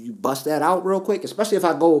 you bust that out real quick. Especially if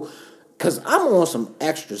I go, cause I'm on some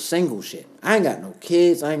extra single shit. I ain't got no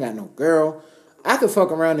kids. I ain't got no girl. I could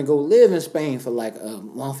fuck around and go live in Spain for like a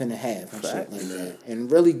month and a half and shit like that,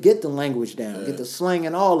 and really get the language down, get the slang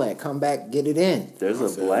and all that. Come back, get it in. There's a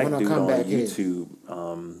black When I dude come on back here. YouTube.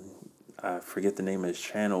 I forget the name of his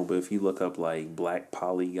channel, but if you look up like Black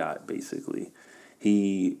Polyglot, basically,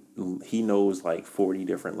 he knows like 40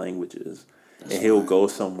 different languages. And he'll go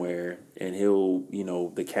somewhere and he'll,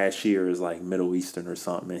 the cashier is like Middle Eastern or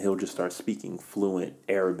something, and he'll just start speaking fluent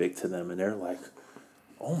Arabic to them, and they're like,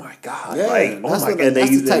 "Oh my god!" Yeah, like, "Oh that's my!" what- And that's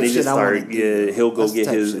they the type just shit I wanna start, do. he'll go That's the get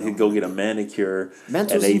type his, shit I he'll go wanna get a manicure,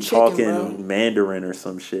 Mentals and they and chicken, talking bro. Mandarin or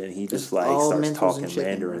some shit, and he just like all starts mentals talking and chicken,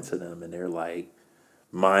 Mandarin bro. to them, and they're like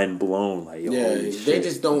mind blown, like, Yeah, holy they shit.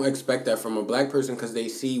 just don't expect that from a black person because they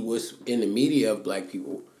see what's in the media of black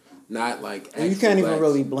people, not like. And you actual can't even blacks.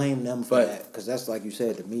 really blame them for But- that because that's like you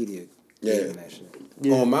said, the media. Yeah. giving that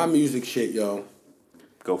shit. On my music shit, yo.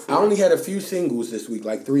 Go for I it. only had a few singles this week,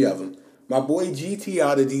 like 3 of them. My boy GT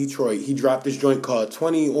out of Detroit, he dropped this joint called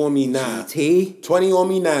 20 on Me Now. T. 20 on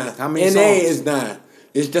Me Now. How many NA songs? is 9.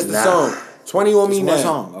 It's just a Nah. song. 20 on Me Just Now. one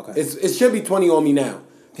song, okay. It should be 20 on Me Now.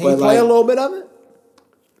 Can you play a little bit of it?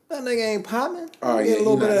 That nigga ain't popping. Oh, yeah, Get a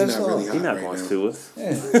little he bit not- of he that not really song. hot. He not right going now. to sue us.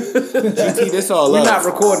 GT, this all We're up. not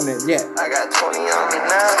recording it yet. I got 20 on me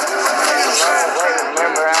now.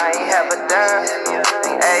 Remember, I ain't have a dime.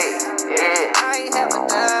 Hey, yeah. I ain't have a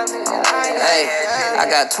dime. Hey, I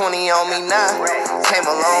got 20 on me now. Came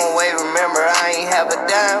a long way, remember, I ain't have a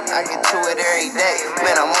dime. I get to it every day.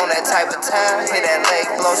 Man, I'm on that type of time. Hit that leg,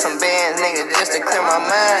 blow some bands, nigga, just to clear my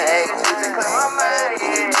mind. Hey,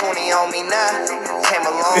 20 on me now. Came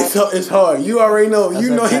a long It's hard. You already know. He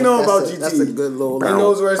know about GT. That's a good little. He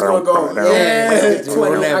knows where it's gonna go. Yeah,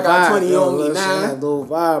 20. I got 20 on me now. That little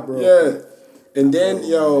vibe, bro. Yeah. And then,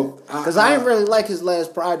 yo. Because I didn't really like his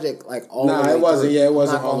last project, like all the way Nah, it wasn't. through. Yeah, it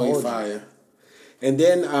wasn't Not gonna always hold you. fire. And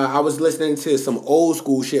then I was listening to some old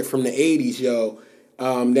school shit from the 80s, yo.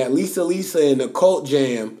 That Lisa and the Cult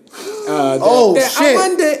Jam. Shit. I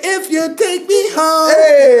wonder if you take me home.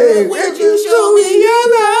 Hey, would you show me your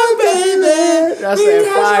love, baby? That's that Because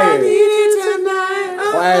I fire. need it tonight.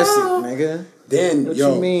 Oh. Classic, nigga. Then, What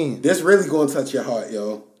yo, you mean? this really gonna touch your heart,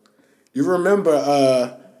 yo. You remember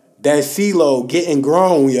that CeeLo Getting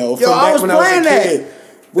Grown, yo, from Yo, I back was when I was a playing that. kid.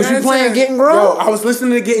 Was you That's playing it. Getting Grown? Yo, I was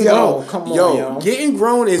listening to Getting Yo, Grown. come on, yo. Getting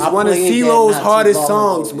Grown is I one of played that CeeLo's not too hardest long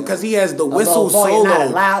songs ago, yo. because he has the A whistle little boy, you're not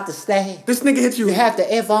solo. allowed to stay. This nigga hit you. You have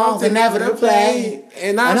to evolve and never to play.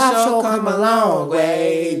 And I sure come a long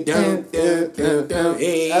way. Dun, dun, dun, dun,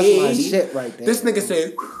 hey. That's my shit right there. This nigga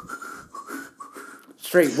said,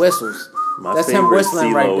 Straight whistles. My That's him favorite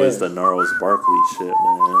whistling right CeeLo is there. the Gnarls Barkley shit,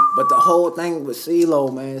 man. But the whole thing with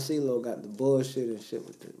CeeLo, man, CeeLo got the bullshit and shit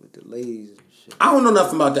with the ladies and shit. I don't know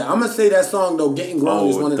nothing about that. I'm gonna say that song though. Getting Grown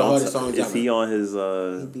is one of the hardest songs Is ever. he on his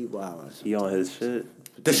He be wild. he on his shit?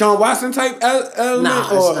 Deshaun Watson type element? Nah,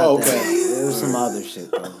 it's or, not oh, that. okay. It was some other shit,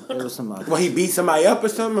 though. It was some other Well, he beat somebody up or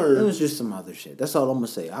something? Or? It was just some other shit. That's all I'm gonna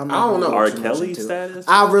say. I'm not I don't gonna know. go R. too much Kelly into it. status?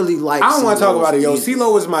 I really like. I don't want to talk about it, yo. CeeLo's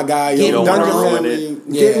CeeLo was my guy, yo. Getting Dungeon Grown. Family.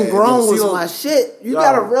 Getting Grown was CeeLo- my shit. You Yo.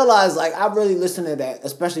 gotta realize, like, I really listened to that,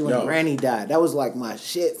 especially when Yo. Granny died. That was like my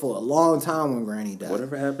shit for a long time when Granny died.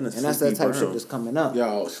 Whatever happened to And that's that Sleepy type of shit Brown? that's coming up.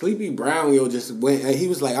 Yo, Sleepy Brown, yo, just went. He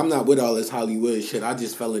was like, I'm not with all this Hollywood shit. I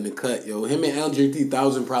just fell in the cut, yo. Him and Andre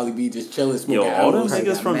 3000 probably be just chilling, smoking. Yo, all them apples,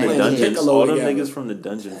 niggas from the Man, Dungeons, Piccolo all them together. niggas from the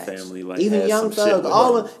Dungeon family, like Even had Young some shit Thug, with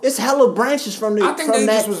all them. of it's hella branches from the I think from they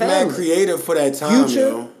that just was family. mad creative for that time, Future,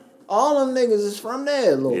 yo. all them niggas is from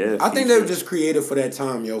there, Lord. Yeah. I think they were Future. just creative for that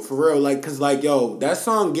time, yo. For real, like, cause like, yo, that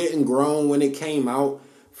song "Getting Grown" when it came out.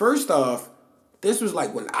 First off, this was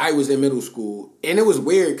like when I was in middle school, and it was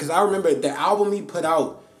weird because I remember the album he put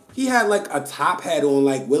out. He had like a top hat on,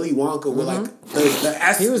 like Willy Wonka, with like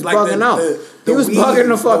the He was like bugging out. The He was wig- bugging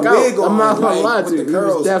the fuck out. wig I'm on, not gonna like, lie with to the you. He was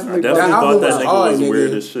curls. definitely I definitely That thought album that was nigga hard, was nigga.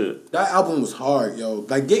 weird as shit. That album was hard, yo.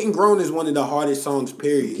 Like "Getting Grown" is one of the hardest songs,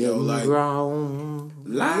 period, yo. Like Grown.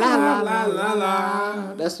 la la la la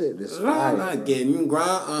la. That's it. It's La, la, fire. getting What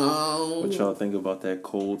ground. y'all think about that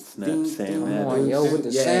cold snap Ding, Sam ding, Come on, Adams? yo, with the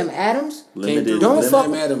Yeah. Sam Adams. Limited. Don't Sam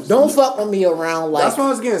fuck. Adams. Don't fuck with me around like. That's why I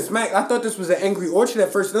was getting smacked. I thought this was an Angry Orchard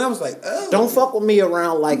at first, and I was like, oh. Don't fuck with me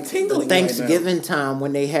around like tingling the right Thanksgiving time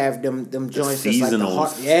when they have them joints that's like the seasonals.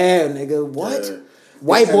 heart. Yeah, nigga, what? Yeah.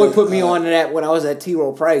 White They boy had, put me on to that when I was at T.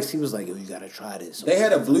 Rowe Price. He was like, "Yo, you gotta try this." They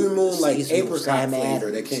had a Blue Moon like Seasonal apricot Sam flavor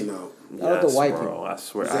Adams. that came out. Shout out to white bro, people. I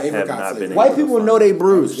swear, It's the I have apricot not been. flavor. able White to people find know it. they It was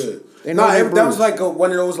bruise. good. They know No, they that was bruise. like one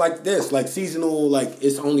of those like this, like seasonal, like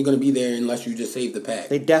it's only gonna be there unless you just save the pack.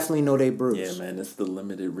 They definitely know they bruise. Yeah, man, it's the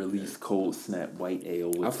limited release cold snap white ale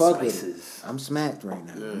with I fuck with spices. it. I'm smacked right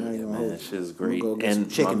now. I'm not even Man, hold that you. shit's I'm great. gonna go get some And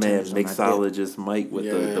my chicken man, tenders on my dick. mixologist Mike with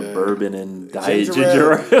the Yeah. bourbon and diet Ginger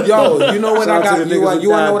ginger ale. Yo, you know when Shout I out to got the you? niggas with You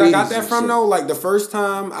wanna know what I got diabetes that and from shit. though? Like the first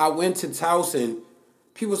time I went to Towson,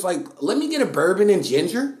 people was like, "Let me get a bourbon and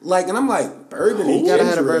ginger." Like, and I'm like, "Bourbon and You gotta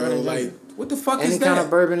ginger have a bourbon ale? and ginger. Like, what the fuck Any is kind that? of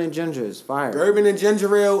bourbon and ginger is fire. Bourbon and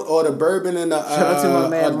ginger ale, or the bourbon and the Shout out to my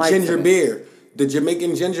man Mike ginger for that. beer, the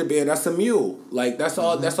Jamaican ginger beer. That's a mule. Like that's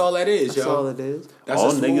all. That's all that is, That's yo. all it is. That's All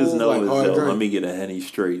a smooth, niggas know like, is, hard yo, drink. let me get a Henny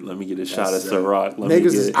straight. Let me get a shot of it. Ciroc. Let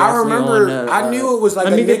Niggas me is get... I definitely remember. on the, I knew it was like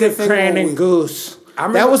let a me get nigga the thing cran when and we- goose. I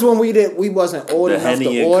remember- That was when we wasn't old The enough Henny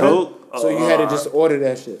to and order. Coke? So you had to just order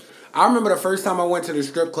that shit. I remember the first time I went to the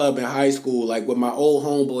strip club in high school, like with my old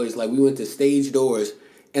homeboys, like we went to Stage Doors,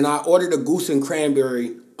 and I ordered a goose and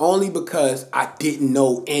cranberry only because I didn't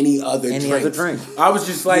know any other drink. I was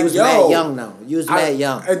just like, You was yo. mad young though. You was mad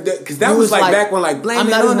young. Because that You was like like- back when like blaming I'm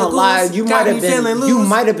not on even the gonna lie. goose, You got might have me been. feeling You loose,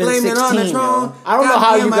 might have been blaming on the 16. throne, Yo. I don't know got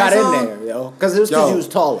how me you my got song. in there, yo. Because it was because Yo. you was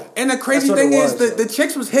taller. And the crazy That's what thing it is, was, the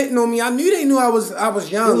chicks was hitting on me. I knew they knew I was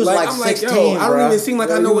young. You was like I'm 16, like, yo, I don't bruh. even seem like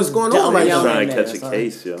Yo, I know you what's was going on dumb right young now. Trying to in catch a son.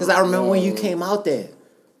 case, yo. Because I remember when you came out there.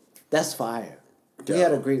 That's fire. We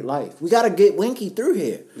had a great life. We gotta get Winky through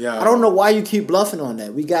here. Yeah. I don't know why you keep bluffing on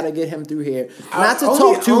that. We gotta get him through here. Not to Only-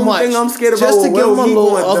 talk too only much. thing I'm scared about just to with give him Will, a he little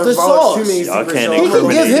going of the divulge sauce. too many Y'all secrets, can't so He I'm can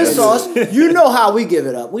gonna give leave his it. sauce. You know how we give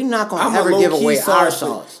it up. We're not gonna I'm a ever give low-key away our sauce.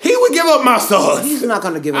 sauce. He would give up my sauce. He's not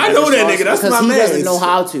gonna give. I away know the that sauce nigga. That's because my he man. doesn't know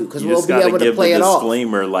how to. Because You we'll just be gotta able to give play the it off.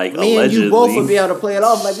 disclaimer, like, Me and allegedly. you both would be able to play it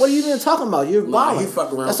off. Like, what are you even talking about? You're Nah, lying. he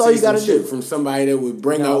fuck around. That's all you say some gotta do. shit from somebody that would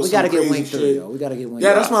bring No, out we some gotta get crazy Wink through, shit. yo. We gotta get Wink.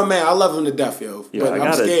 Yeah, that's my man. I love him to death, yo. Yo, But I I'm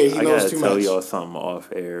gotta, scared he I knows gotta too tell much. y'all something off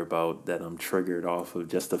air about that I'm triggered off of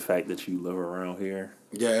just the fact that you live around here.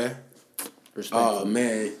 Yeah. Respectfully. Oh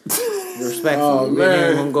man. Respectfully. Oh, We ain't man.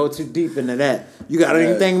 even gonna go too deep into that. You got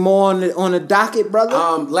anything more on the docket, brother?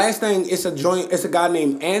 Last thing, it's a joint. It's a guy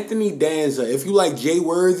named Anthony Danza. If you like Jay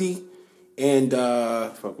Worthy, and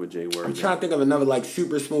Fuck with Jay Worthy. I'm trying to think of another like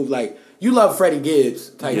super smooth. Like you love Freddie Gibbs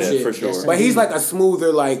type Yeah, shit, for sure. Yes, But he's indeed. like a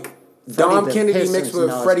smoother like Dom the Kennedy Pistons mixed with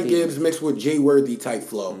knows Freddie people. Gibbs mixed with Jay Worthy type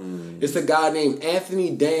flow. It's a guy named Anthony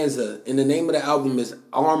Danza, and the name of the album is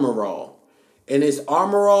Armor All, and it's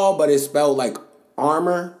Armor All, but it's spelled like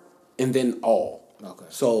armor and then all. Okay.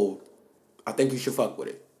 So I think you should fuck with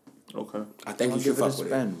it. Okay. I think I'll you should give it a fuck with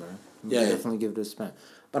spin, it. bro. Yeah. Definitely give it a spin.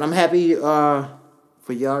 But I'm happy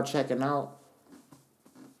for y'all checking out.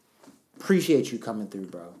 Appreciate you coming through,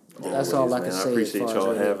 bro. That's all I Always, can man. say. I appreciate as far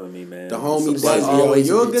y'all as having me, man. The It's homie a does, pleasure. yo. Always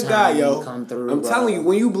You're a a good good guy, time yo. when you come through, I'm bro. telling you,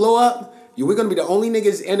 when you blow up, we're gonna be the only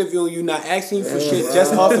niggas interviewing you, not asking you for shit, bro.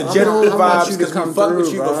 just off of general I want vibes, you to because we come fuck through,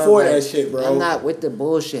 with you bro. before Like, that shit, bro. I'm not with the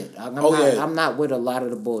bullshit. I'm not with a lot of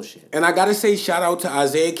the bullshit. And I gotta say, shout out to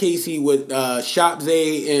Isaiah Casey with Shop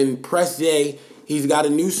Zay and Press Zay. He's got a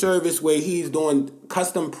new service where he's doing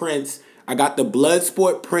custom prints. I got the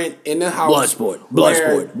Bloodsport print in the house.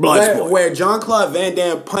 Bloodsport. Where Jean-Claude Van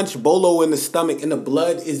Damme punched Bolo in the stomach and the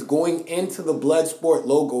blood is going into the Bloodsport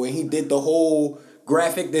logo, and he did the whole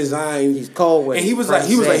graphic design. He's cold with and he was Press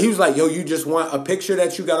like, yo, you just want a picture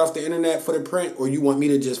that you got off the internet for the print, or you want me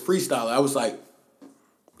to just freestyle it? I was like,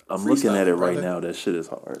 I'm looking at it right brother. now. That shit is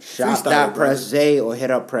hard. Shop.Press Zay or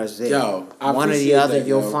hit up Press Zay. Yo, I one or the appreciate other, that,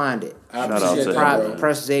 you'll yo. find it. I Shout out appreciate to that, him, bro. bro.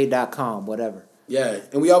 PressZay.com, whatever. Yeah,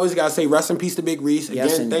 and we always gotta say rest in peace to Big Reese. Again,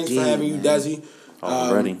 Yes, thanks for indeed, having you, man. Desi.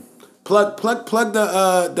 Already. Plug the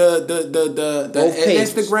Both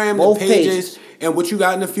pages. Instagram, Both the pages, pages. and what you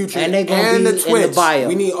got in the future, And they gonna be the in the Twitch. bio.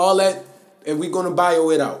 We need all that, and we're gonna bio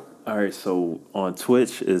it out. All right, so on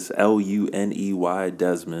Twitch is LUNEY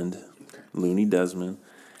Desmond, Looney Desmond.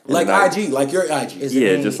 And Like then I- IG, like your IG. Is Yeah,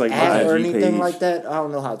 it any just like my ad or IG anything page. like that? I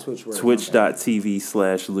don't know how Twitch works.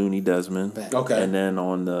 Twitch.tv/Looney Desmond. Okay. And then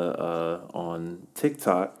on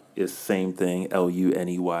TikTok is same thing,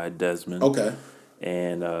 LUNEY Desmond. Okay.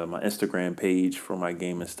 And my Instagram page for my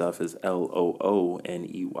gaming stuff is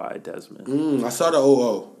LOONEY Desmond. I saw the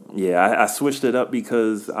OO. Yeah, I switched it up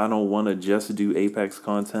because I don't want to just do Apex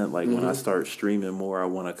content. Like when I start streaming more, I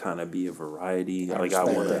want to kind of be a variety. I respect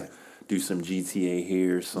want to that. do some GTA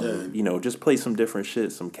here, some just play some different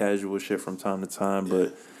shit, some casual shit from time to time.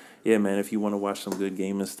 But yeah, man, if you want to watch some good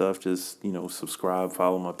gaming stuff, just subscribe,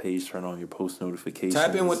 follow my page, turn on your post notifications.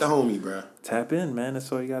 Tap in with the homie, bro. Tap in, man.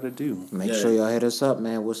 That's all you got to do. Make sure y'all hit us up,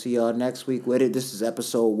 man. We'll see y'all next week with it. This is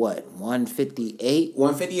episode what? 158?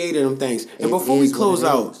 158 of them things. And It before we is what close it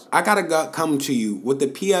out, is. I gotta come to you with the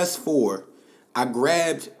PS4. I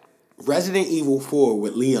grabbed Resident Evil 4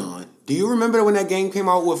 with Leon. Do you remember when that game came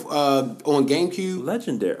out with on GameCube?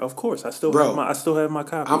 Legendary, of course. I still Bro, have my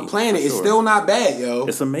copy. I'm playing it. for It's sure. still not bad, yo.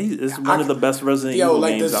 It's amazing. It's one of the best Resident Yo, Evil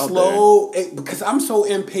like games the out slow, because I'm so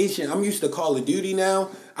impatient. I'm used to Call of Duty now.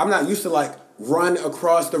 I'm not used to like run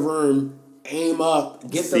across the room, aim up,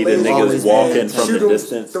 get See the the laser niggas his walking head, from shoot the him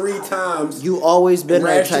distance. 3 times. You always been that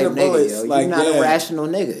Ration type of nigga, bullets, yo. like, You're not yeah. a rational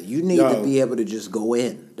nigga. You need Yo. to be able to just go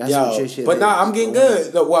in. That's Yo, what your shit but is. nah, I'm getting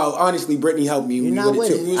good. Well, honestly, Brittany helped me. You're not with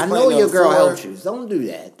too. We it. was I know playing your the girl 4. helped you. Don't do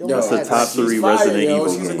that. Don't Yo, That's the act top like three she's fire, Resident yo. Evil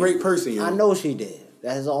She's a game. great person, yo. I know she did.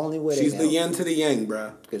 That's the only way. She's the yin to the yang,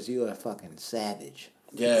 bro. Because you a fucking savage.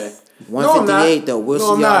 Yeah. 158 though. We'll No,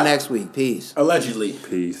 see I'm y'all not. next week. Peace. Allegedly.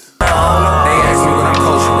 Peace. They ask me what I'm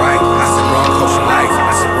coaching, right? I said, bro, I'm coaching life.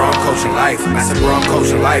 I said, bro, I'm coaching life. I said, bro, I'm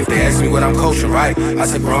coaching life. They ask me what I'm coaching, right? I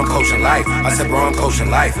said, bro, I'm coaching life. I said, bro, I'm coaching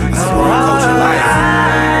life. I said, bro, I'm coaching life.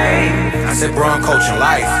 I said, bro, I'm coaching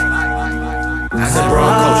life.